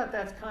 Turns out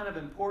that's kind of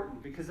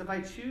important, because if I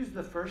choose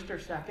the first or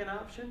second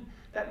option,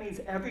 that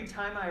means every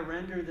time I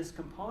render this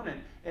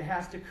component, it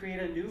has to create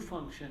a new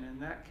function,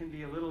 and that can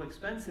be a little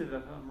expensive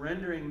if I'm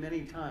rendering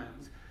many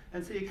times.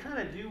 And so you kind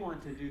of do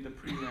want to do the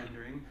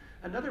pre-rendering.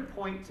 Another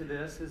point to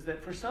this is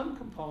that for some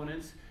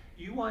components,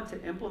 you want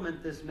to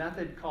implement this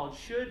method called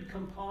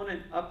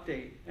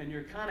should_component_update, and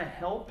you're kind of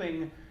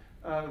helping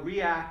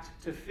React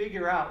to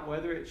figure out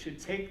whether it should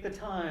take the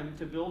time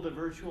to build a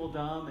virtual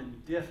DOM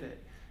and diff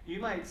it. You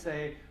might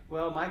say,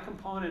 well, my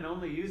component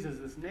only uses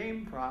this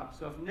name prop,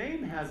 so if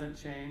name hasn't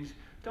changed,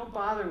 don't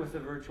bother with the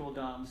virtual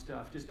DOM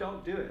stuff, just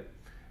don't do it.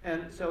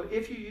 And so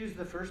if you use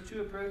the first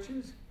two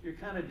approaches, you're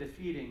kind of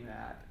defeating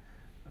that,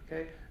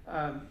 okay?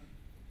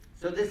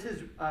 So this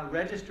is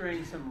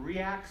registering some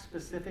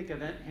React-specific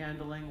event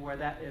handling, where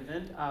that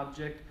event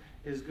object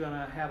is going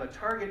to have a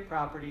target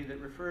property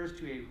that refers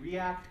to a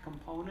React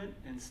component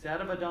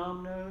instead of a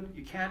DOM node.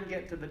 You can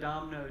get to the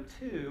DOM node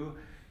too,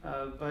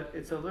 but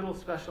it's a little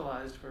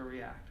specialized for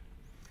React.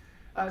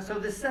 So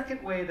the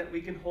second way that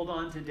we can hold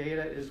on to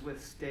data is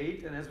with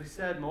state. And as we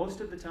said, most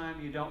of the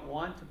time you don't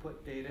want to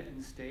put data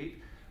in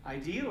state.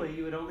 Ideally,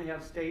 you would only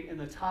have state in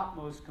the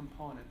topmost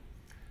component.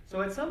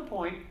 So at some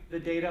point, the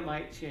data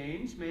might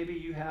change. Maybe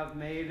you have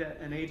made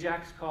an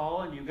AJAX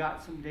call and you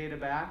got some data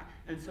back.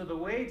 And so the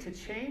way to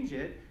change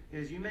it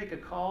is you make a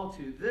call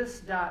to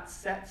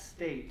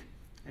this.setState,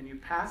 and you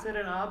pass it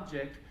an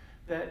object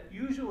that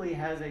usually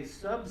has a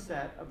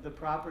subset of the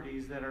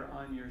properties that are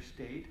on your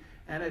state,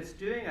 and it's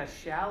doing a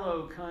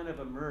shallow kind of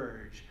a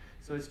merge.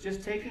 So it's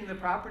just taking the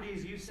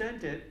properties you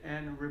sent it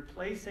and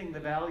replacing the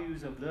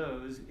values of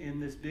those in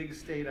this big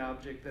state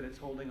object that it's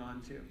holding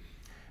on to.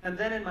 And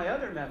then in my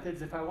other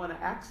methods, if I want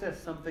to access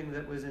something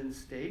that was in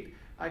state,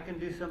 I can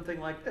do something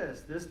like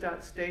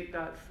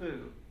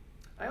this.state.foo.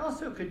 I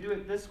also could do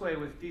it this way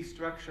with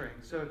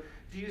destructuring. So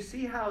do you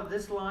see how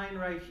this line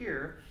right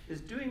here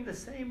is doing the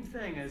same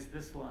thing as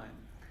this line?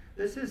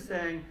 This is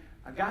saying,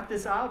 I got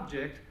this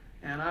object,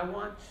 and I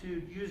want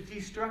to use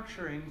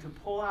destructuring to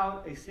pull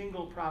out a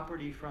single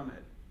property from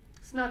it.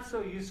 It's not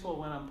so useful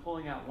when I'm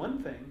pulling out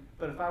one thing,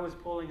 but if I was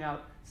pulling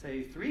out,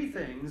 say, 3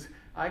 things,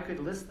 I could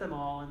list them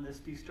all in this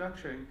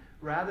destructuring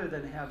rather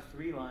than have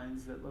 3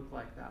 lines that look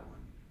like that one.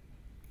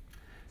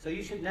 So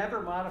you should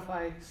never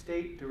modify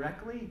state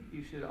directly.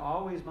 You should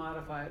always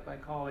modify it by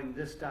calling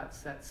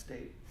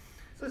this.setState.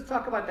 So let's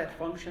talk about that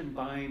function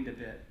bind a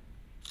bit.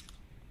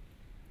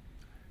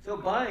 So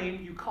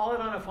bind, you call it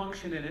on a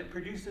function and it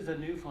produces a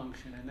new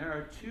function. And there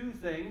are 2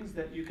 things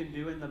that you can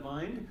do in the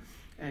bind,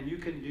 and you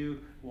can do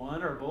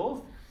one or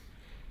both.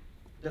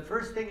 The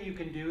first thing you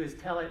can do is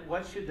tell it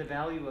what should the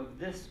value of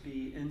this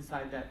be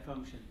inside that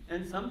function.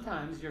 And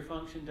sometimes your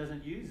function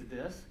doesn't use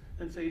this,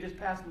 and so you just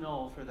pass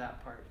null for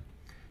that part.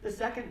 The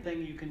second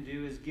thing you can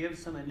do is give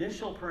some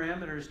initial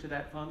parameters to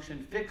that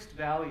function, fixed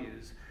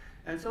values.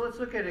 And so let's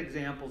look at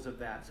examples of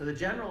that. So the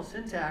general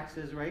syntax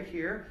is right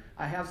here.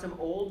 I have some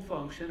old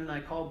function and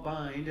I call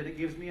bind and it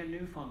gives me a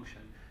new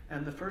function.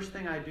 And the first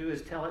thing I do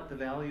is tell it the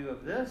value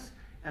of this,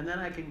 and then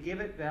I can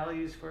give it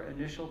values for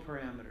initial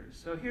parameters.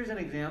 So here's an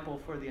example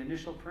for the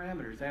initial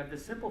parameters. I have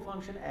this simple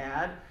function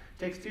add,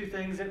 takes 2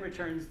 things, it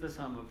returns the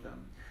sum of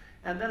them.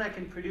 And then I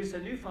can produce a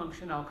new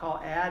function I'll call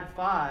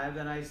add5,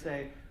 and I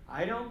say,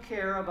 I don't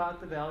care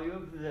about the value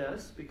of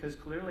this because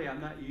clearly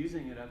I'm not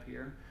using it up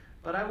here,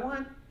 but I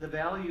want the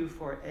value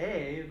for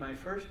a, my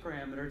first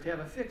parameter, to have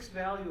a fixed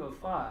value of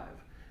 5.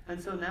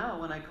 And so now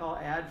when I call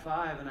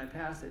add5 and I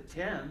pass it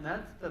 10,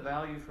 that's the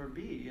value for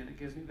b, and it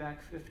gives me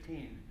back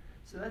 15.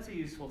 So that's a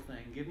useful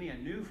thing. Give me a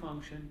new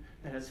function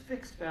that has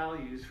fixed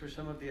values for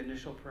some of the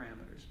initial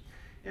parameters.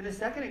 In the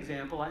second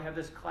example, I have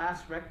this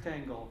class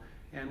rectangle.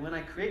 And when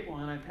I create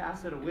one, I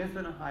pass it a width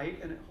and a height,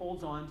 and it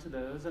holds on to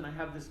those. And I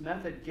have this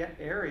method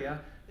getArea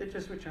that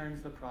just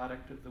returns the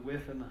product of the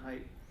width and the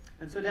height.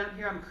 And so down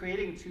here, I'm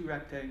creating 2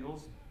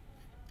 rectangles.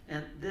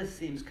 And this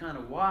seems kind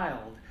of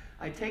wild.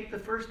 I take the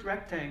first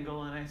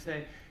rectangle and I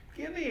say,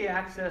 give me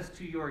access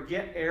to your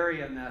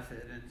getArea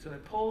method. And so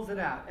it pulls it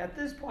out. At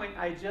this point,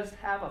 I just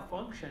have a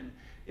function.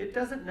 It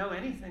doesn't know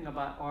anything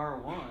about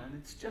R1.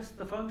 It's just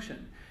the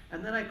function.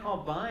 And then I call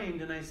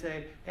bind and I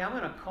say, hey, I'm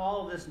going to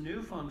call this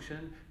new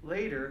function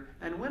later.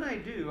 And when I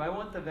do, I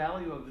want the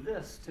value of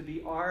this to be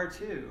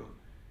R2.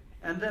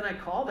 And then I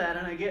call that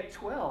and I get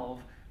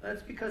 12.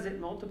 That's because it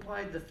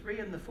multiplied the 3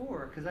 and the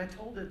 4, because I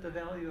told it the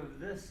value of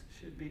this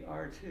should be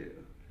R2.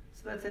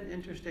 So that's an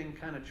interesting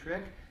kind of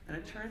trick. And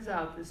it turns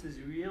out this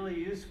is really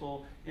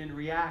useful in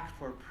React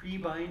for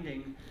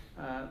pre-binding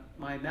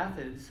my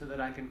methods so that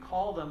I can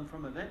call them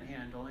from event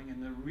handling.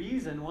 And the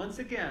reason, once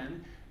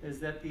again, is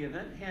that the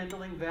event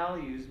handling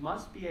values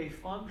must be a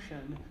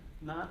function,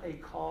 not a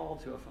call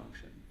to a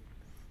function.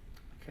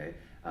 Okay,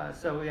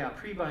 so yeah,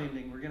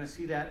 pre-binding, we're going to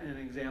see that in an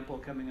example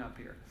coming up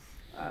here.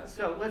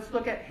 So let's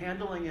look at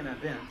handling an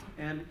event.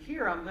 And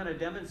here I'm going to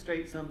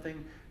demonstrate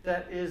something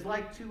that is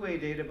like 2-way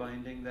data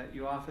binding that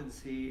you often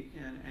see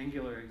in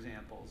Angular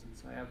examples. And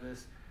so I have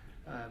this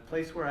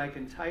place where I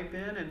can type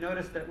in, and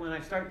notice that when I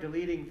start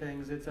deleting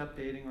things, it's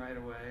updating right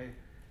away.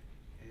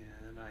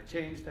 And I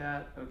change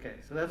that. Okay,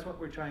 so that's what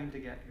we're trying to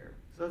get here.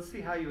 So let's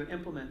see how you would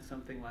implement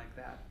something like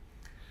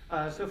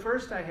that. So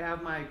first I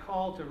have my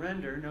call to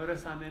render.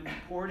 Notice I'm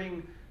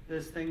importing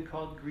this thing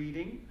called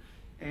greeting.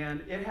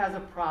 And it has a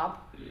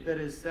prop that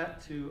is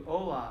set to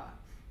hola.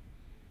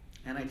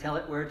 And I tell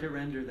it where to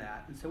render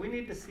that. And so we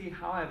need to see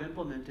how I've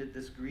implemented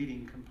this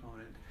greeting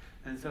component.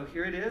 And so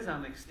here it is.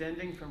 I'm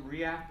extending from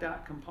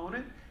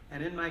react.component.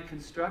 And in my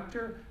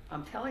constructor,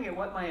 I'm telling it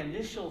what my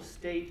initial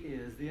state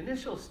is. The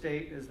initial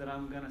state is that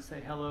I'm going to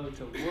say hello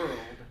to world.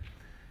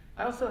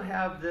 I also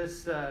have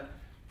this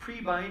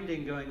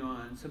pre-binding going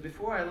on. So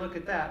before I look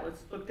at that,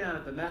 let's look down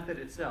at the method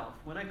itself.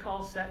 When I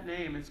call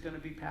setName, it's going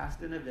to be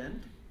passed an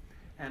event.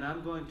 And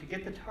I'm going to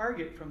get the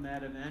target from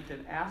that event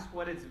and ask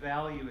what its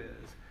value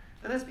is.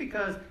 And that's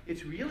because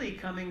it's really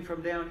coming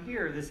from down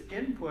here, this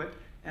input,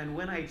 and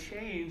when I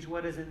change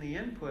what is in the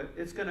input,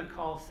 it's going to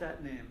call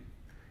setName.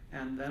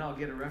 And then I'll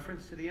get a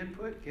reference to the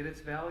input, get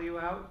its value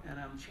out, and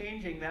I'm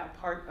changing that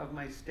part of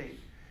my state.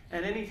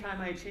 And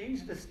anytime I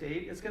change the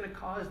state, it's going to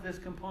cause this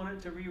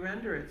component to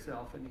re-render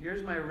itself. And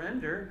here's my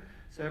render.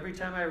 So every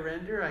time I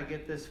render, I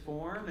get this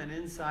form, and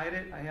inside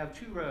it, I have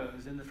 2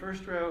 rows. In the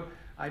first row,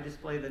 I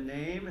display the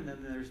name, and then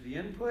there's the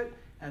input.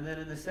 And then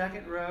in the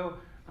second row,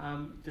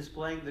 I'm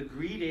displaying the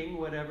greeting,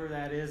 whatever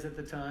that is at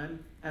the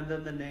time, and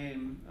then the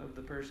name of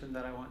the person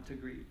that I want to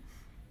greet.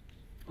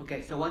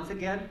 Okay, so once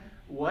again,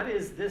 what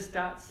is this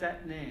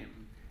 .setName?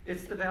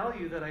 It's the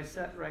value that I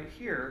set right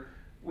here,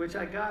 which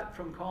I got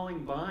from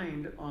calling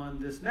bind on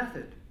this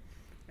method.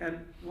 And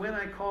when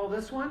I call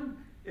this one,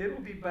 it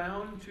will be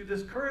bound to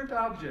this current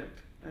object.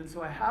 And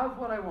so I have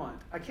what I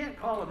want. I can't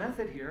call a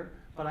method here,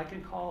 but I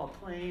can call a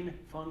plain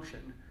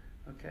function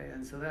Okay,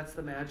 and so that's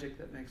the magic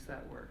that makes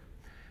that work.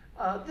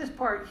 This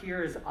part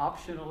here is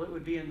optional. It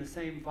would be in the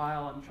same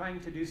file. I'm trying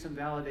to do some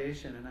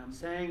validation, and I'm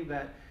saying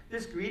that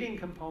this greeting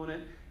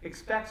component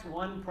expects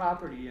one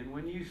property, and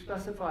when you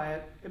specify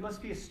it, it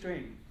must be a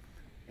string.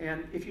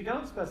 And if you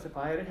don't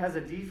specify it, it has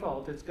a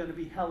default. It's going to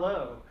be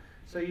hello.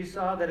 So you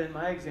saw that in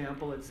my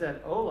example, it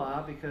said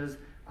hola because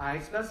I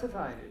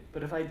specified it.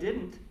 But if I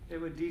didn't, it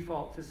would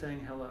default to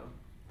saying hello.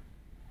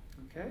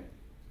 Okay?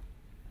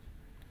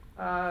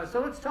 So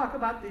let's talk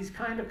about these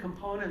kind of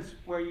components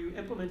where you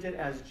implement it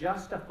as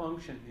just a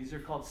function. These are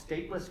called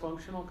stateless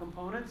functional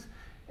components.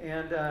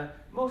 And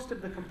most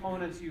of the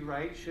components you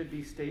write should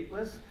be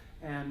stateless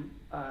and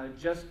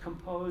just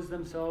compose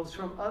themselves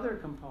from other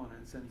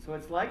components. And so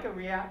it's like a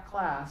React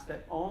class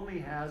that only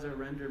has a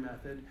render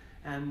method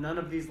and none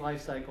of these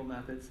lifecycle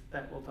methods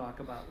that we'll talk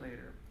about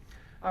later.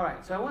 All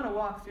right, so I want to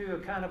walk through a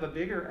kind of a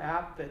bigger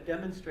app that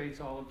demonstrates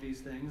all of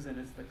these things, and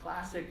it's the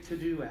classic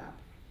to-do app.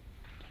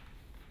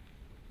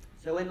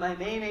 So in my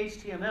main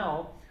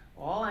HTML,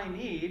 all I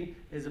need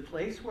is a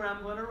place where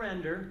I'm going to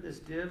render this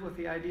div with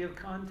the ID of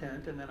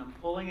content, and then I'm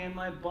pulling in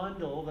my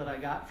bundle that I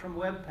got from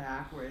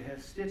Webpack where it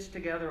has stitched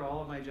together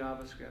all of my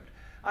JavaScript.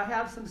 I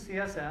have some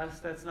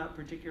CSS. That's not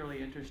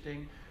particularly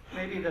interesting.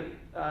 Maybe the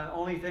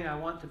only thing I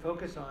want to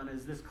focus on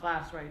is this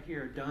class right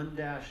here,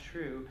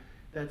 done-true,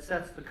 that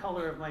sets the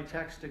color of my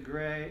text to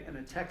gray and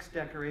a text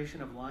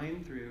decoration of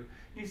line through.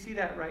 You see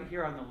that right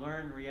here on the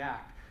Learn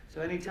React. So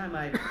anytime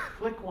I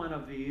click one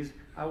of these,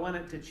 I want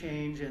it to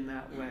change in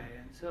that way.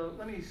 And so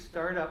let me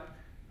start up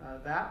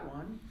that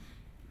one.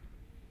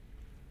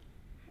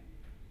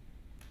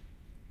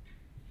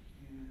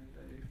 And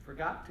I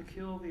forgot to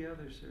kill the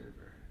other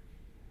server.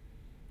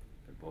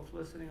 They're both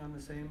listening on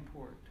the same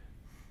port.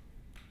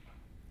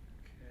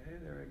 Okay,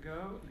 there I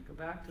go. I go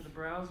back to the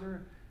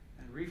browser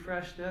and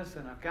refresh this,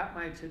 and I've got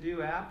my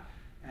to-do app,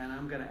 and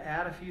I'm going to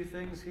add a few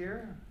things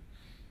here.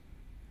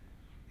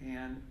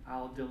 And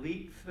I'll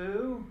delete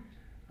foo.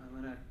 I'm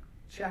going to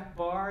check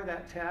bar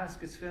that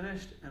task is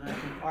finished, and I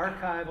can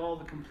archive all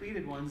the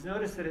completed ones.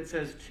 Notice that it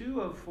says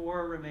 2 of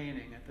 4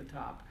 remaining at the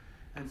top.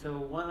 And so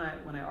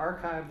when I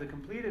archive the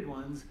completed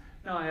ones,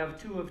 now I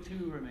have 2 of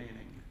 2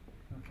 remaining.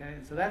 Okay,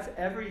 and so that's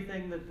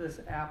everything that this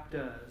app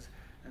does.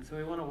 And so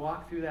we want to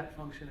walk through that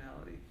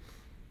functionality.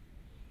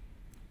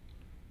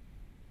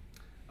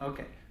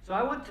 Okay. So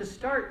I want to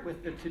start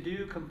with the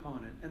to-do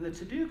component. And the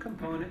to-do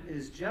component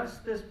is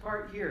just this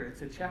part here.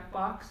 It's a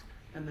checkbox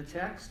and the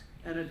text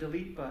and a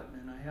delete button.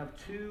 And I have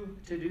 2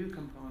 to-do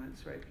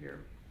components right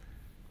here.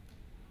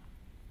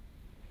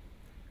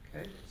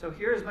 Okay, so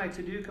here's my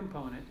to-do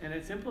component, and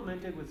it's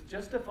implemented with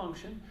just a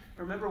function.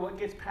 Remember, what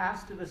gets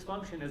passed to this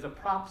function is a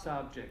props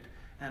object.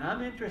 And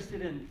I'm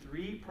interested in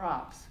 3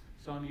 props.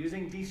 So I'm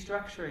using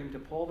destructuring to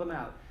pull them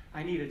out.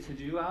 I need a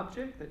to-do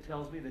object that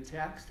tells me the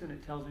text, and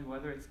it tells me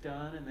whether it's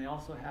done, and they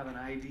also have an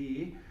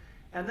ID.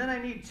 And then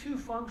I need 2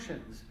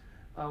 functions.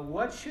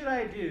 What should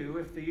I do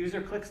if the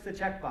user clicks the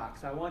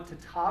checkbox? I want to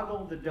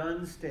toggle the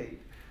done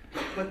state.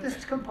 But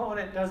this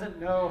component doesn't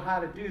know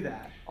how to do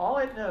that. All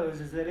it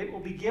knows is that it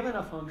will be given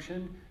a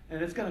function, and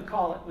it's going to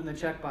call it when the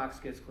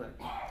checkbox gets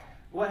clicked.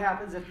 What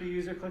happens if the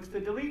user clicks the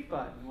delete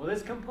button? Well,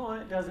 this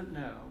component doesn't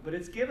know, but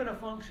it's given a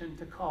function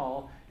to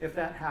call if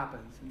that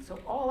happens. And so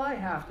all I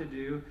have to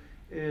do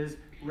is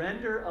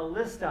render a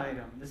list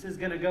item. This is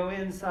going to go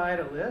inside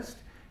a list,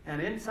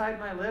 and inside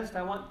my list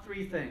I want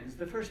 3 things.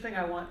 The first thing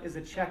I want is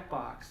a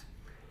checkbox,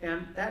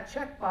 and that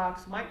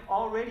checkbox might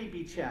already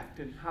be checked.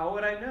 And how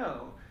would I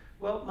know?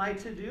 Well, my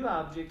to-do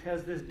object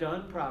has this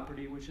done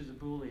property, which is a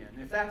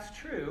Boolean. If that's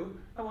true,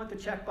 I want the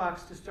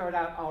checkbox to start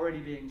out already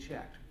being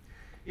checked.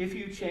 If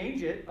you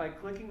change it by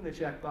clicking the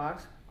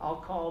checkbox, I'll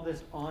call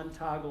this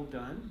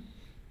onToggleDone.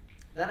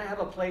 Then I have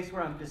a place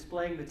where I'm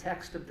displaying the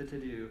text of the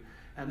to-do.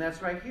 And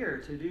that's right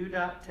here,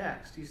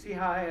 to-do.text. You see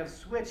how I have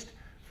switched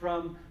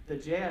from the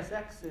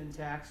JSX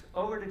syntax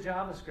over to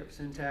JavaScript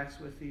syntax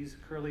with these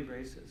curly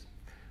braces.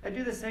 I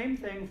do the same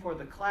thing for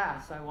the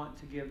class I want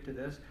to give to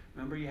this.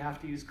 Remember, you have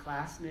to use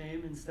class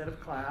name instead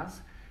of class.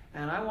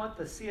 And I want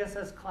the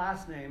CSS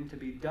class name to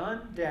be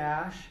done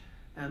dash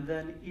and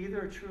then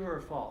either true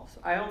or false.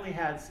 I only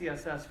had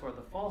CSS for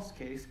the false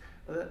case,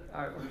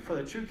 or for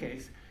the true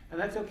case, and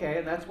that's okay,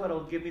 and that's what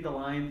will give me the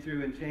line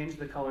through and change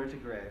the color to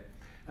gray.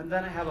 And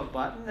then I have a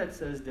button that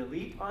says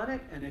delete on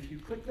it, and if you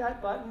click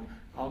that button,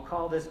 I'll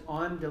call this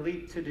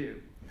onDeleteToDo.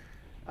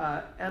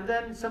 And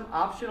then some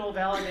optional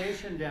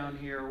validation down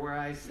here where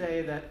I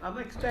say that I'm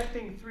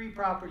expecting 3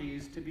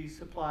 properties to be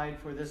supplied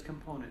for this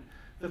component.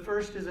 The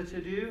first is a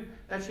to-do.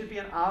 That should be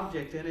an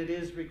object, and it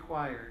is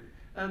required.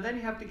 And then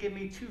you have to give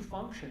me 2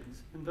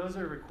 functions, and those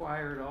are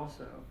required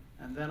also.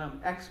 And then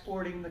I'm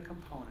exporting the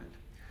component.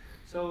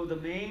 So the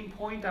main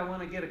point I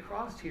want to get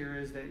across here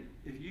is that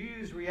if you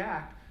use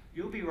React,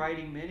 you'll be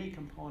writing many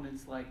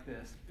components like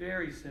this.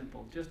 Very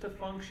simple. Just a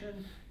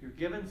function. You're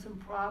given some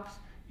props.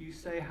 You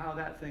say how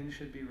that thing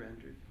should be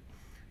rendered.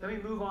 Let me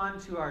move on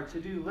to our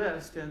to-do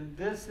list. And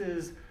this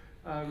is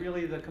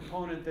really the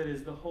component that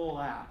is the whole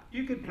app.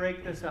 You could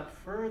break this up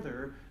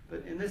further,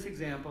 but in this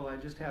example, I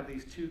just have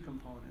these two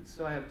components.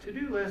 So I have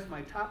to-do list,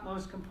 my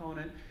topmost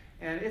component,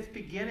 and it's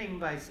beginning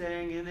by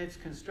saying in its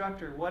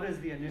constructor, what is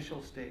the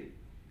initial state?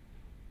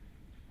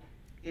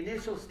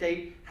 Initial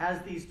state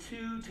has these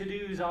two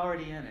to-dos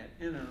already in it.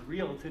 In a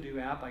real to-do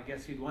app, I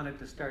guess you'd want it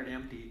to start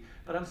empty.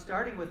 But I'm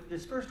starting with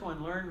this first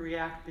one, learn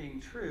React being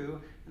true,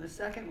 and the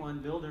second one,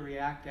 build a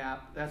React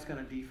app, that's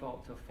going to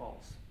default to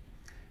false.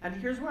 And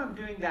here's where I'm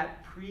doing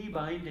that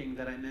pre-binding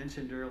that I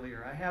mentioned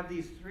earlier. I have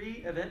these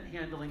 3 event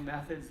handling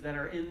methods that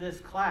are in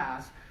this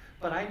class,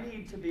 but I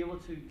need to be able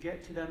to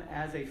get to them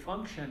as a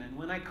function. And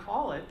when I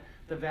call it,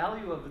 the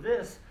value of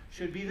this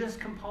should be this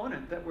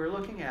component that we're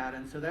looking at.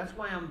 And so that's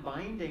why I'm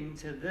binding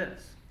to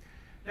this.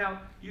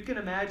 Now, you can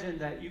imagine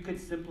that you could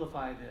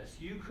simplify this.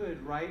 You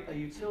could write a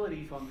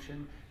utility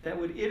function that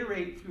would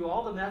iterate through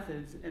all the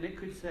methods, and it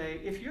could say,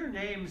 if your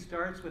name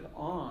starts with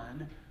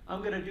on, I'm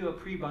going to do a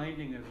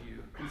pre-binding of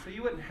you. And so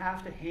you wouldn't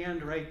have to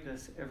hand write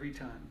this every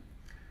time.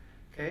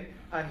 Okay,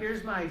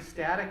 here's my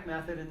static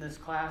method in this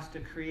class to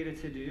create a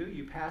to-do.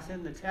 You pass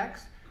in the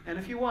text, and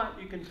if you want,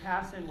 you can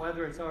pass in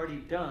whether it's already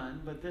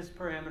done, but this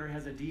parameter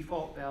has a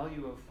default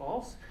value of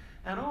false.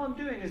 And all I'm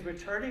doing is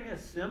returning a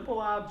simple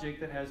object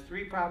that has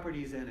 3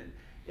 properties in it.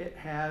 It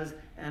has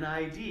an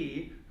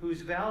ID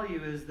whose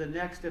value is the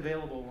next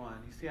available one.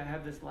 You see I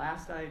have this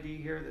last ID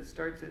here that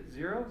starts at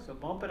 0, so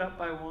bump it up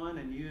by 1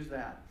 and use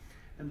that.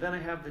 And then I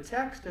have the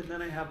text, and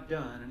then I have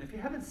done. And if you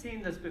haven't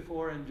seen this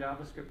before in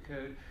JavaScript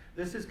code,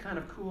 this is kind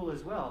of cool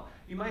as well.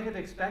 You might have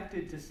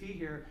expected to see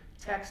here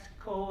text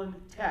colon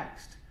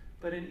text.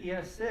 But in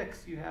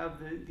ES6, you have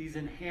these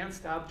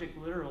enhanced object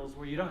literals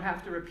where you don't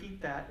have to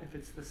repeat that if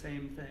it's the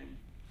same thing.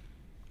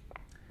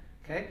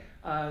 Okay,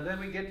 then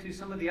we get to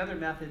some of the other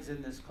methods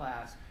in this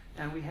class.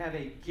 And we have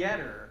a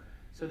getter.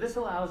 So this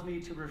allows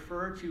me to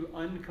refer to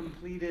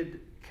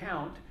uncompleted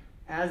count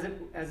as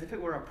if it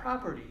were a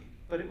property,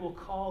 but it will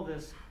call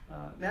this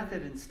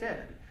method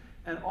instead.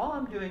 And all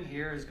I'm doing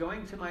here is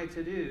going to my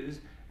to-dos,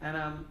 and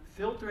I'm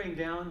filtering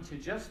down to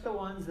just the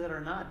ones that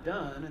are not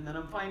done, and then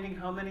I'm finding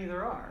how many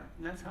there are.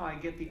 And that's how I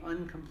get the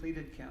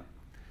uncompleted count.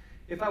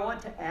 If I want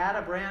to add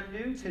a brand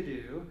new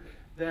to-do,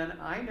 then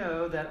I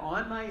know that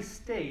on my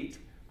state,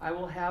 I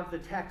will have the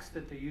text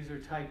that the user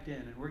typed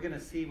in. And we're going to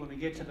see when we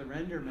get to the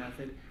render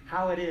method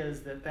how it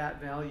is that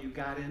that value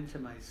got into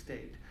my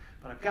state.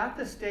 But I've got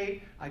the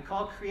state, I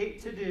call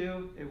create to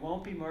do, it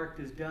won't be marked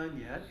as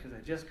done yet because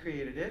I just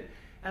created it.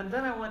 And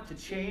then I want to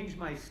change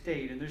my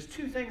state, and there's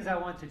 2 things I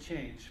want to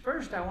change.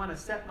 First, I want to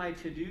set my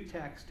to-do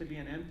text to be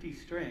an empty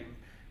string.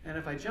 And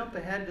if I jump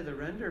ahead to the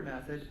render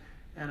method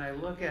and I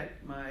look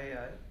at my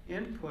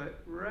input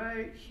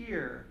right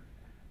here,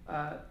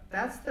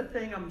 that's the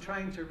thing I'm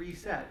trying to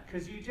reset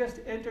because you just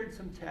entered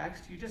some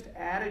text, you just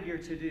added your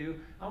to-do.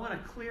 I want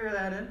to clear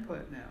that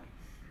input now.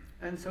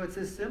 And so it's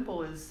as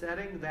simple as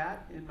setting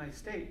that in my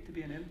state to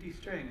be an empty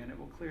string, and it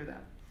will clear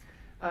that.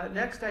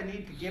 Next, I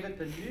need to give it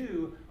the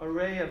new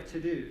array of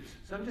to-dos.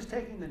 So I'm just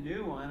taking the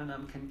new one, and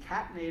I'm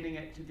concatenating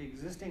it to the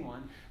existing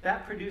one.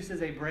 That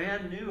produces a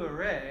brand new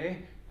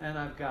array, and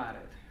I've got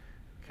it.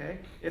 Okay?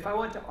 If I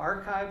want to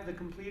archive the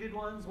completed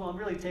ones, well, I'm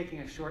really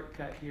taking a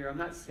shortcut here. I'm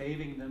not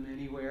saving them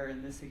anywhere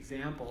in this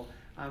example.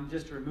 I'm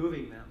just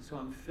removing them. So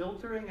I'm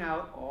filtering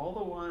out all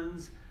the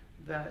ones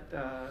that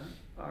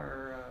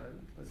are,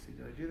 let's see,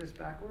 did I do this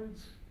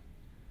backwards?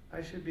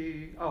 I should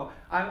be,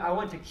 I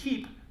want to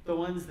keep the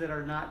ones that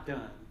are not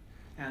done.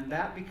 And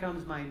that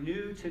becomes my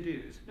new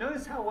to-dos.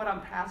 Notice how what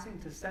I'm passing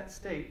to set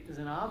state is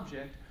an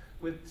object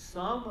with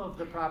some of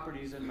the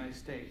properties in my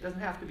state. It doesn't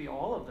have to be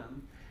all of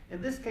them.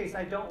 In this case,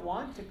 I don't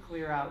want to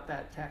clear out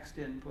that text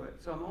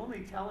input, so I'm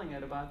only telling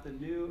it about the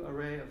new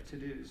array of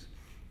to-dos.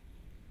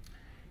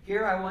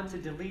 Here I want to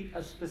delete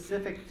a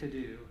specific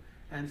to-do.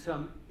 And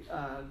so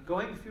I'm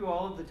going through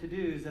all of the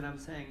to-dos, and I'm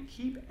saying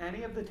keep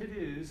any of the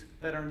to-dos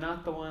that are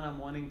not the one I'm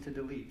wanting to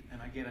delete.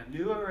 And I get a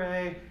new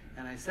array,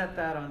 and I set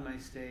that on my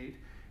state.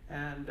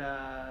 And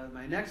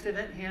my next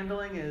event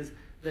handling is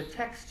the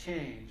text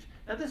change.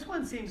 Now this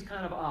one seems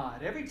kind of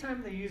odd. Every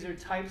time the user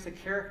types a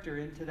character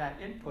into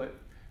that input,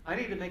 I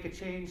need to make a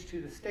change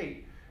to the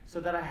state so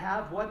that I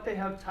have what they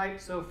have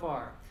typed so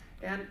far.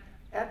 And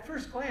at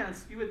first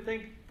glance, you would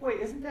think, boy,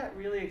 isn't that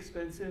really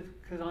expensive?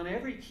 Because on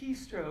every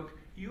keystroke,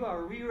 you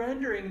are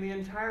re-rendering the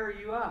entire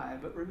UI.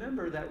 But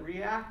remember that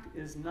React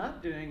is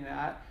not doing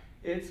that.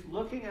 It's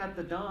looking at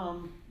the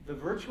DOM, the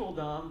virtual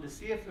DOM, to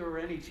see if there were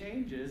any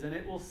changes, and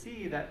it will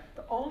see that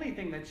the only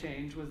thing that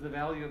changed was the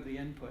value of the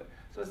input.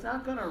 So it's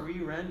not going to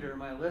re-render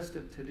my list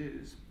of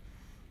to-dos.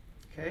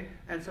 Okay?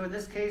 And so in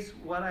this case,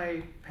 what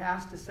I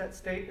pass to set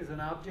state is an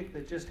object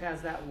that just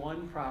has that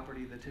one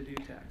property, the to-do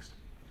text.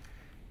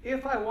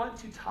 If I want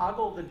to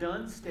toggle the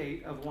done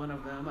state of one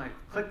of them, I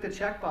click the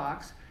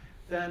checkbox,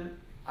 then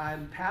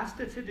I'm passed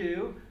a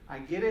to-do, I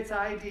get its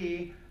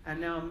ID,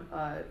 and now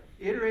I'm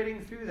iterating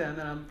through them,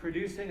 and I'm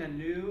producing a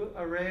new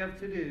array of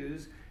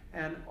to-dos,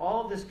 and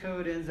all this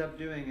code ends up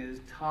doing is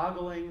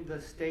toggling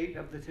the state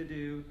of the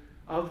to-do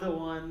of the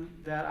one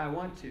that I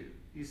want to.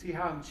 You see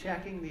how I'm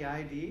checking the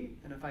ID?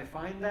 And if I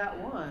find that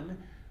one,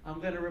 I'm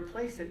going to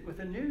replace it with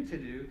a new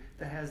to-do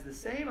that has the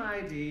same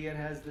ID, it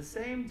has the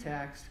same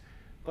text,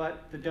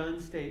 but the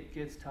done state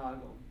gets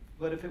toggled.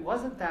 But if it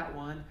wasn't that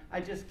one,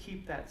 I just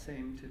keep that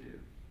same to-do.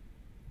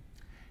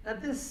 Now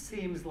this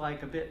seems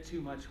like a bit too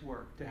much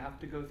work to have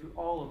to go through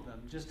all of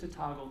them just to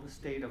toggle the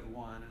state of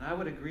one, and I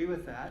would agree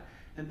with that.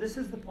 And this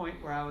is the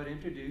point where I would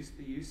introduce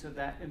the use of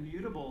that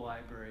immutable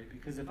library,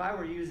 because if I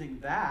were using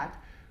that,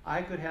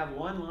 I could have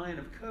one line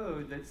of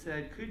code that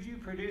said, could you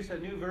produce a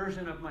new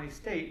version of my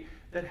state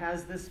that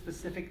has this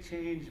specific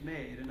change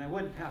made? And I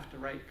wouldn't have to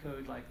write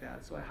code like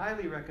that. So I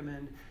highly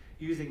recommend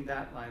using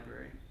that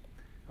library.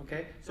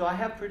 Okay, so I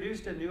have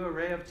produced a new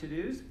array of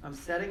to-dos. I'm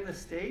setting the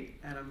state,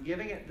 and I'm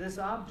giving it this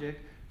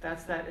object.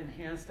 That's that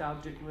enhanced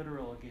object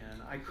literal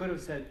again. I could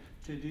have said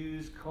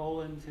to-dos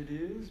colon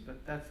to-dos,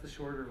 but that's the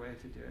shorter way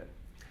to do it.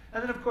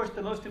 And then, of course,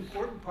 the most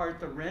important part,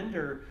 the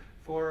render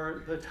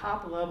for the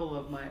top level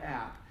of my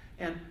app.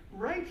 And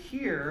right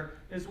here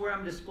is where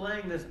I'm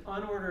displaying this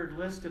unordered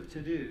list of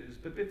to-dos.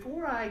 But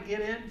before I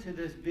get into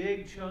this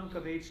big chunk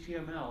of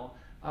HTML,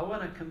 I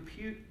want to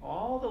compute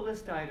all the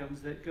list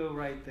items that go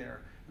right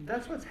there. And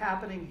that's what's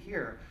happening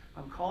here.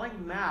 I'm calling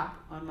map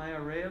on my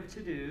array of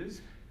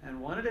to-dos, and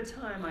one at a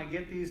time I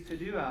get these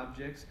to-do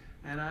objects,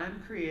 and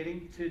I'm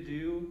creating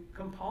to-do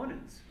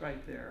components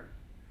right there.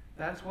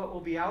 That's what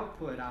will be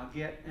output. I'll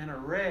get an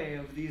array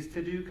of these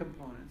to-do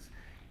components.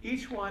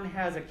 Each one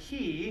has a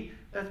key.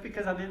 That's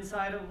because I'm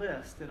inside a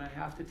list, and I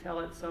have to tell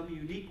it some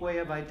unique way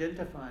of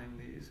identifying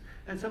these.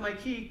 And so my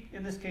key,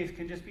 in this case,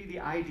 can just be the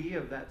ID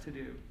of that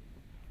to-do.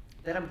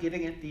 Then I'm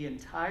giving it the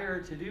entire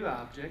to-do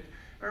object.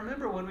 I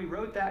remember when we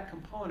wrote that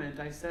component,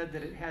 I said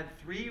that it had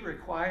 3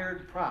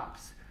 required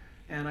props.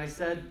 And I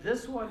said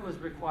this one was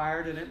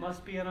required, and it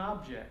must be an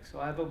object. So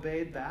I've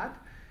obeyed that.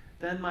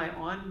 Then my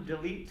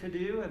onDelete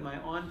to-do and my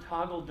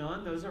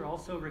onToggleDone, those are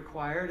also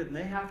required, and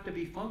they have to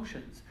be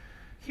functions.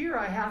 Here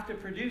I have to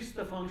produce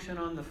the function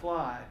on the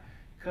fly,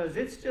 because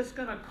it's just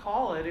going to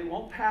call it. It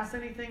won't pass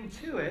anything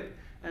to it.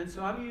 And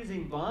so I'm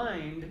using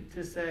bind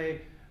to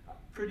say,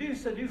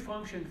 produce a new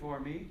function for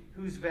me,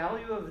 whose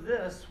value of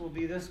this will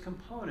be this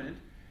component,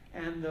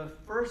 and the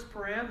first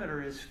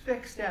parameter is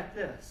fixed at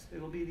this.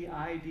 It'll be the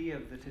ID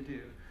of the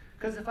to-do.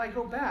 Because if I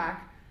go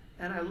back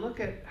and I look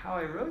at how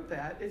I wrote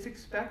that, it's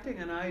expecting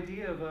an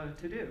ID of a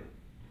to-do.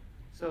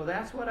 So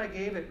that's what I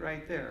gave it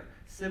right there.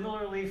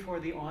 Similarly for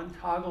the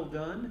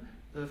onToggleDone,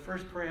 the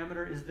first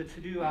parameter is the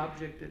to-do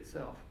object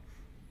itself.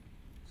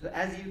 So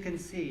as you can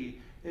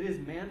see, it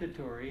is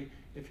mandatory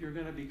if you're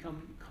going to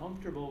become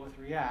comfortable with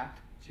React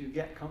to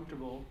get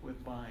comfortable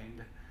with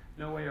bind.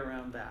 No way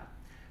around that.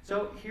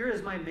 So here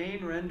is my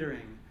main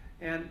rendering.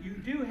 And you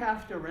do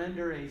have to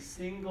render a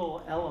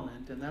single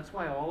element, and that's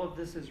why all of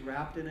this is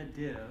wrapped in a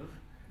div.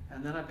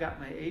 And then I've got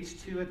my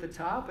h2 at the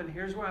top, and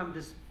here's where I'm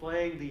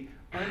displaying the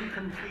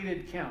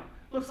uncompleted count.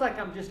 Looks like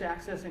I'm just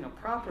accessing a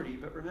property,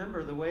 but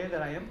remember the way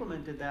that I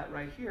implemented that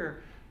right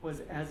here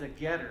was as a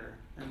getter.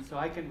 And so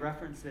I can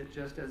reference it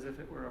just as if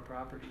it were a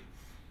property.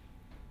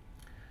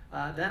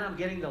 Then I'm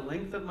getting the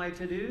length of my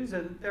to-dos,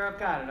 and there I've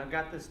got it. I've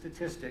got the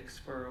statistics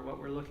for what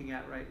we're looking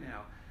at right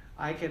now.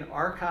 I can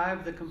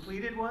archive the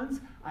completed ones.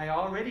 I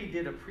already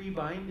did a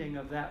pre-binding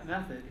of that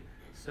method,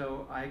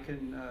 so I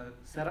can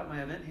set up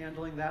my event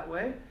handling that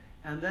way.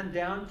 And then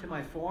down to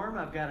my form,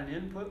 I've got an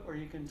input where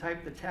you can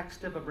type the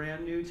text of a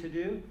brand new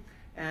to-do,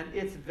 and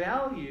its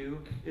value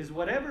is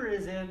whatever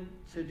is in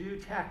to-do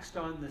text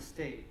on the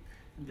state.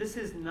 This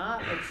is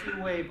not a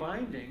two-way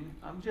binding.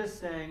 I'm just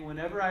saying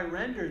whenever I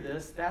render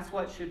this, that's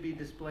what should be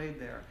displayed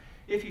there.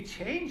 If you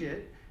change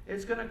it,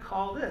 it's going to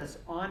call this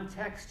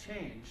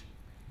onTextChange.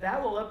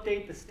 That will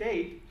update the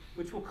state,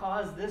 which will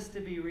cause this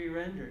to be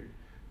re-rendered.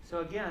 So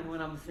again,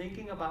 when I'm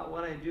thinking about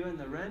what I do in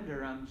the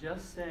render, I'm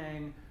just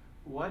saying,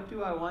 what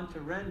do I want to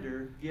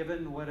render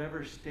given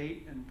whatever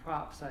state and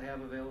props I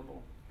have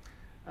available?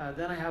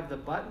 Then I have the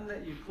button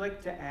that you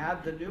click to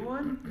add the new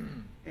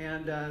one,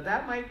 and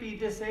that might be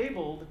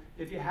disabled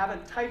if you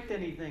haven't typed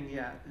anything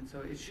yet. And so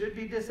it should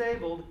be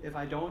disabled if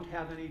I don't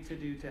have any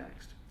to-do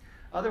text.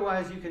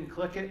 Otherwise, you can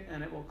click it,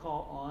 and it will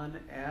call on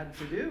add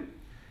to-do.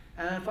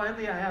 And then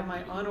finally, I have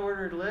my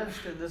unordered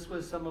list, and this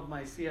was some of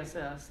my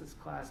CSS, this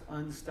class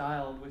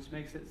unstyled, which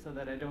makes it so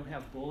that I don't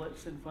have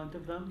bullets in front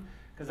of them,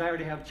 because I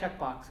already have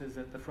checkboxes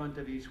at the front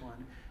of each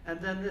one. And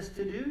then this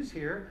to-dos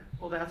here,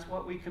 well, that's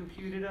what we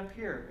computed up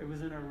here. It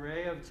was an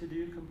array of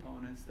to-do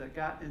components that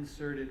got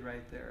inserted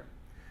right there.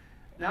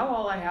 Now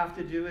all I have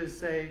to do is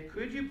say,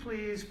 could you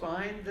please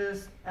find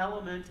this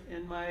element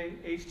in my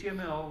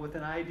HTML with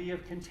an ID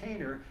of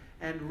container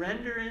and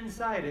render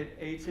inside it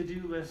a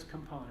to-do list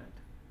component?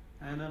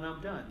 And then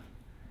I'm done.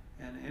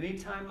 And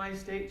anytime my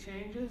state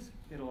changes,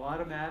 it'll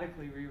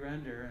automatically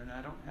re-render, and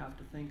I don't have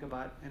to think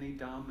about any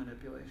DOM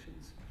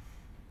manipulations.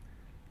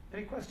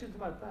 Any questions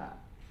about that?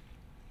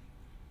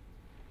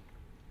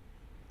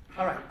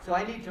 All right, so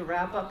I need to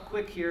wrap up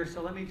quick here,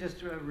 so let me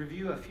just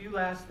review a few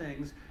last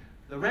things.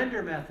 The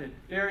render method,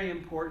 very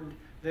important.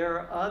 There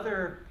are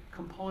other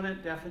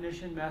component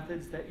definition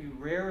methods that you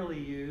rarely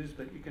use,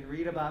 but you can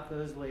read about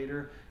those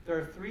later. There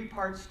are 3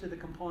 parts to the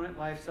component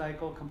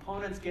lifecycle.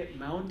 Components get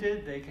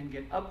mounted, they can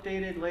get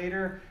updated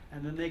later,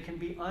 and then they can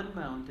be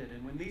unmounted.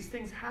 And when these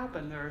things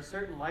happen, there are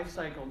certain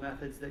lifecycle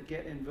methods that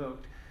get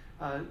invoked.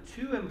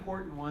 2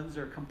 important ones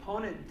are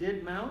component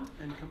did mount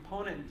and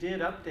component did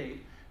update.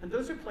 And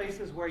those are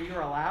places where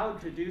you're allowed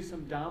to do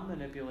some DOM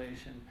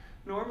manipulation.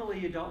 Normally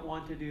you don't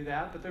want to do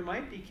that, but there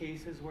might be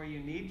cases where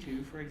you need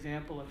to. For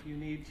example, if you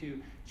need to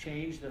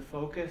change the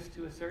focus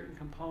to a certain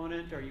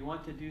component, or you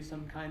want to do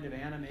some kind of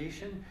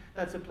animation,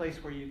 that's a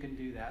place where you can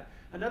do that.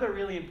 Another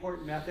really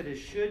important method is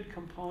should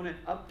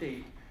component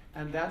update,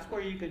 and that's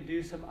where you can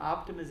do some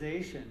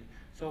optimization.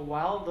 So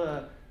while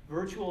the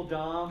virtual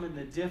DOM and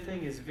the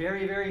diffing is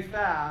very, very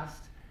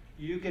fast,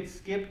 you could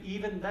skip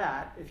even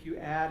that if you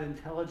add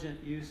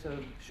intelligent use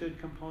of should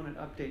component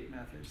update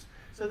methods.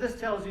 So this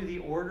tells you the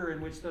order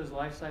in which those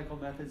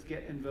lifecycle methods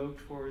get invoked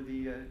for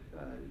the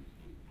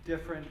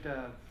different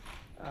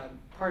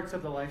parts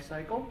of the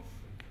lifecycle.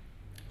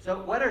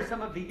 So what are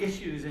some of the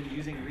issues in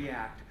using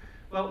React?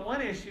 Well,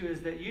 one issue is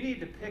that you need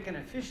to pick an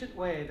efficient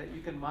way that you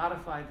can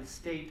modify the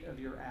state of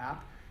your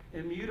app.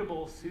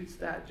 Immutable suits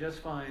that just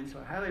fine, so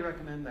I highly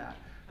recommend that.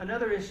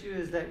 Another issue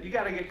is that you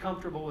got to get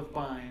comfortable with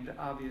bind,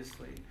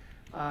 obviously.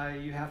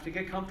 You have to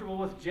get comfortable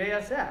with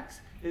JSX.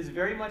 It is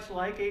very much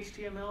like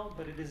HTML,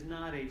 but it is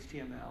not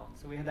HTML.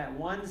 So we had that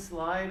one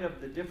slide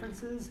of the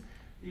differences.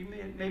 You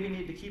maybe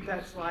need to keep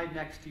that slide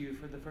next to you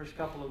for the first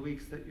couple of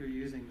weeks that you're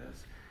using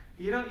this.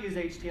 You don't use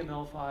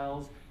HTML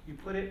files. You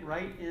put it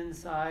right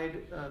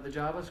inside the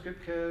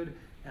JavaScript code,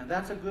 and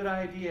that's a good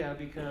idea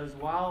because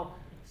while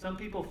some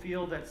people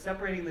feel that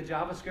separating the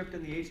JavaScript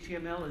and the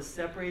HTML is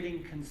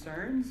separating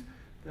concerns,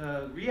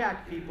 the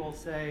React people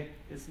say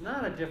it's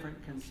not a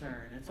different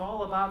concern. It's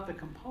all about the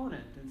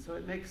component, and so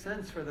it makes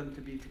sense for them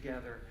to be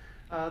together.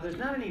 There's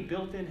not any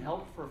built-in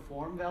help for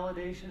form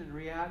validation in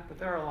React, but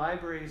there are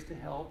libraries to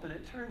help, and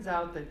it turns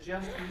out that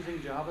just using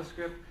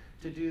JavaScript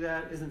to do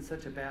that isn't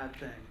such a bad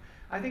thing.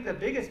 I think the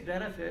biggest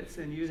benefits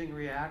in using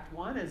React,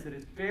 one is that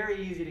it's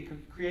very easy to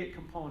create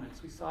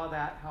components. We saw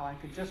that, how I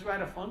could just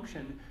write a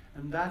function,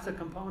 and that's a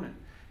component.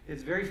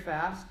 It's very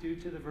fast due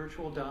to the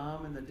virtual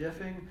DOM and the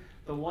diffing.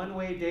 The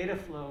one-way data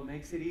flow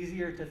makes it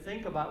easier to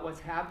think about what's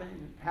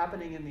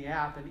happening in the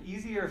app and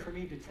easier for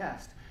me to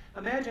test.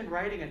 Imagine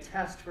writing a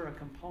test for a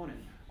component.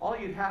 All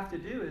you'd have to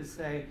do is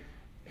say,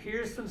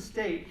 here's some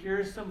state,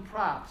 here's some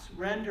props,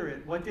 render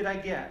it, what did I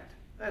get?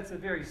 That's a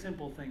very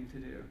simple thing to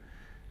do.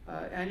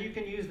 And you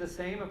can use the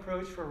same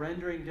approach for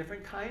rendering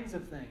different kinds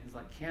of things,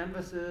 like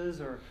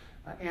canvases or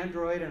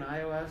Android and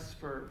iOS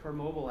for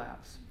mobile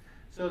apps.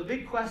 So the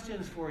big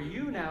questions for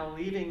you now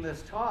leaving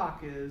this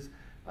talk is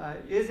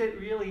it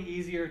really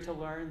easier to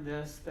learn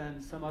this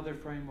than some other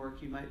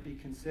framework you might be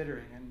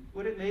considering? And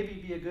would it maybe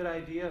be a good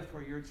idea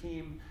for your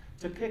team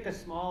to pick a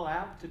small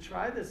app to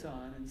try this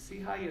on and see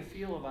how you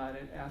feel about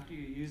it after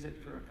you use it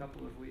for a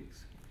couple of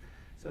weeks?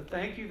 So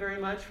thank you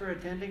very much for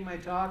attending my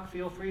talk.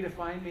 Feel free to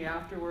find me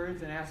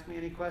afterwards and ask me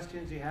any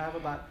questions you have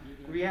about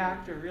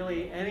React or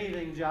really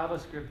anything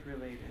JavaScript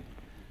related.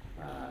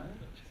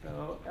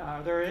 So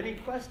are there any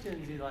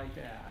questions you'd like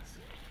to ask?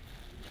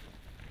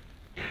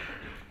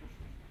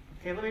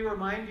 Okay, let me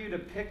remind you to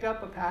pick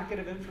up a packet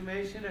of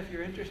information if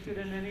you're interested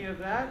in any of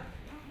that.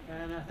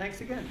 And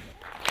thanks again.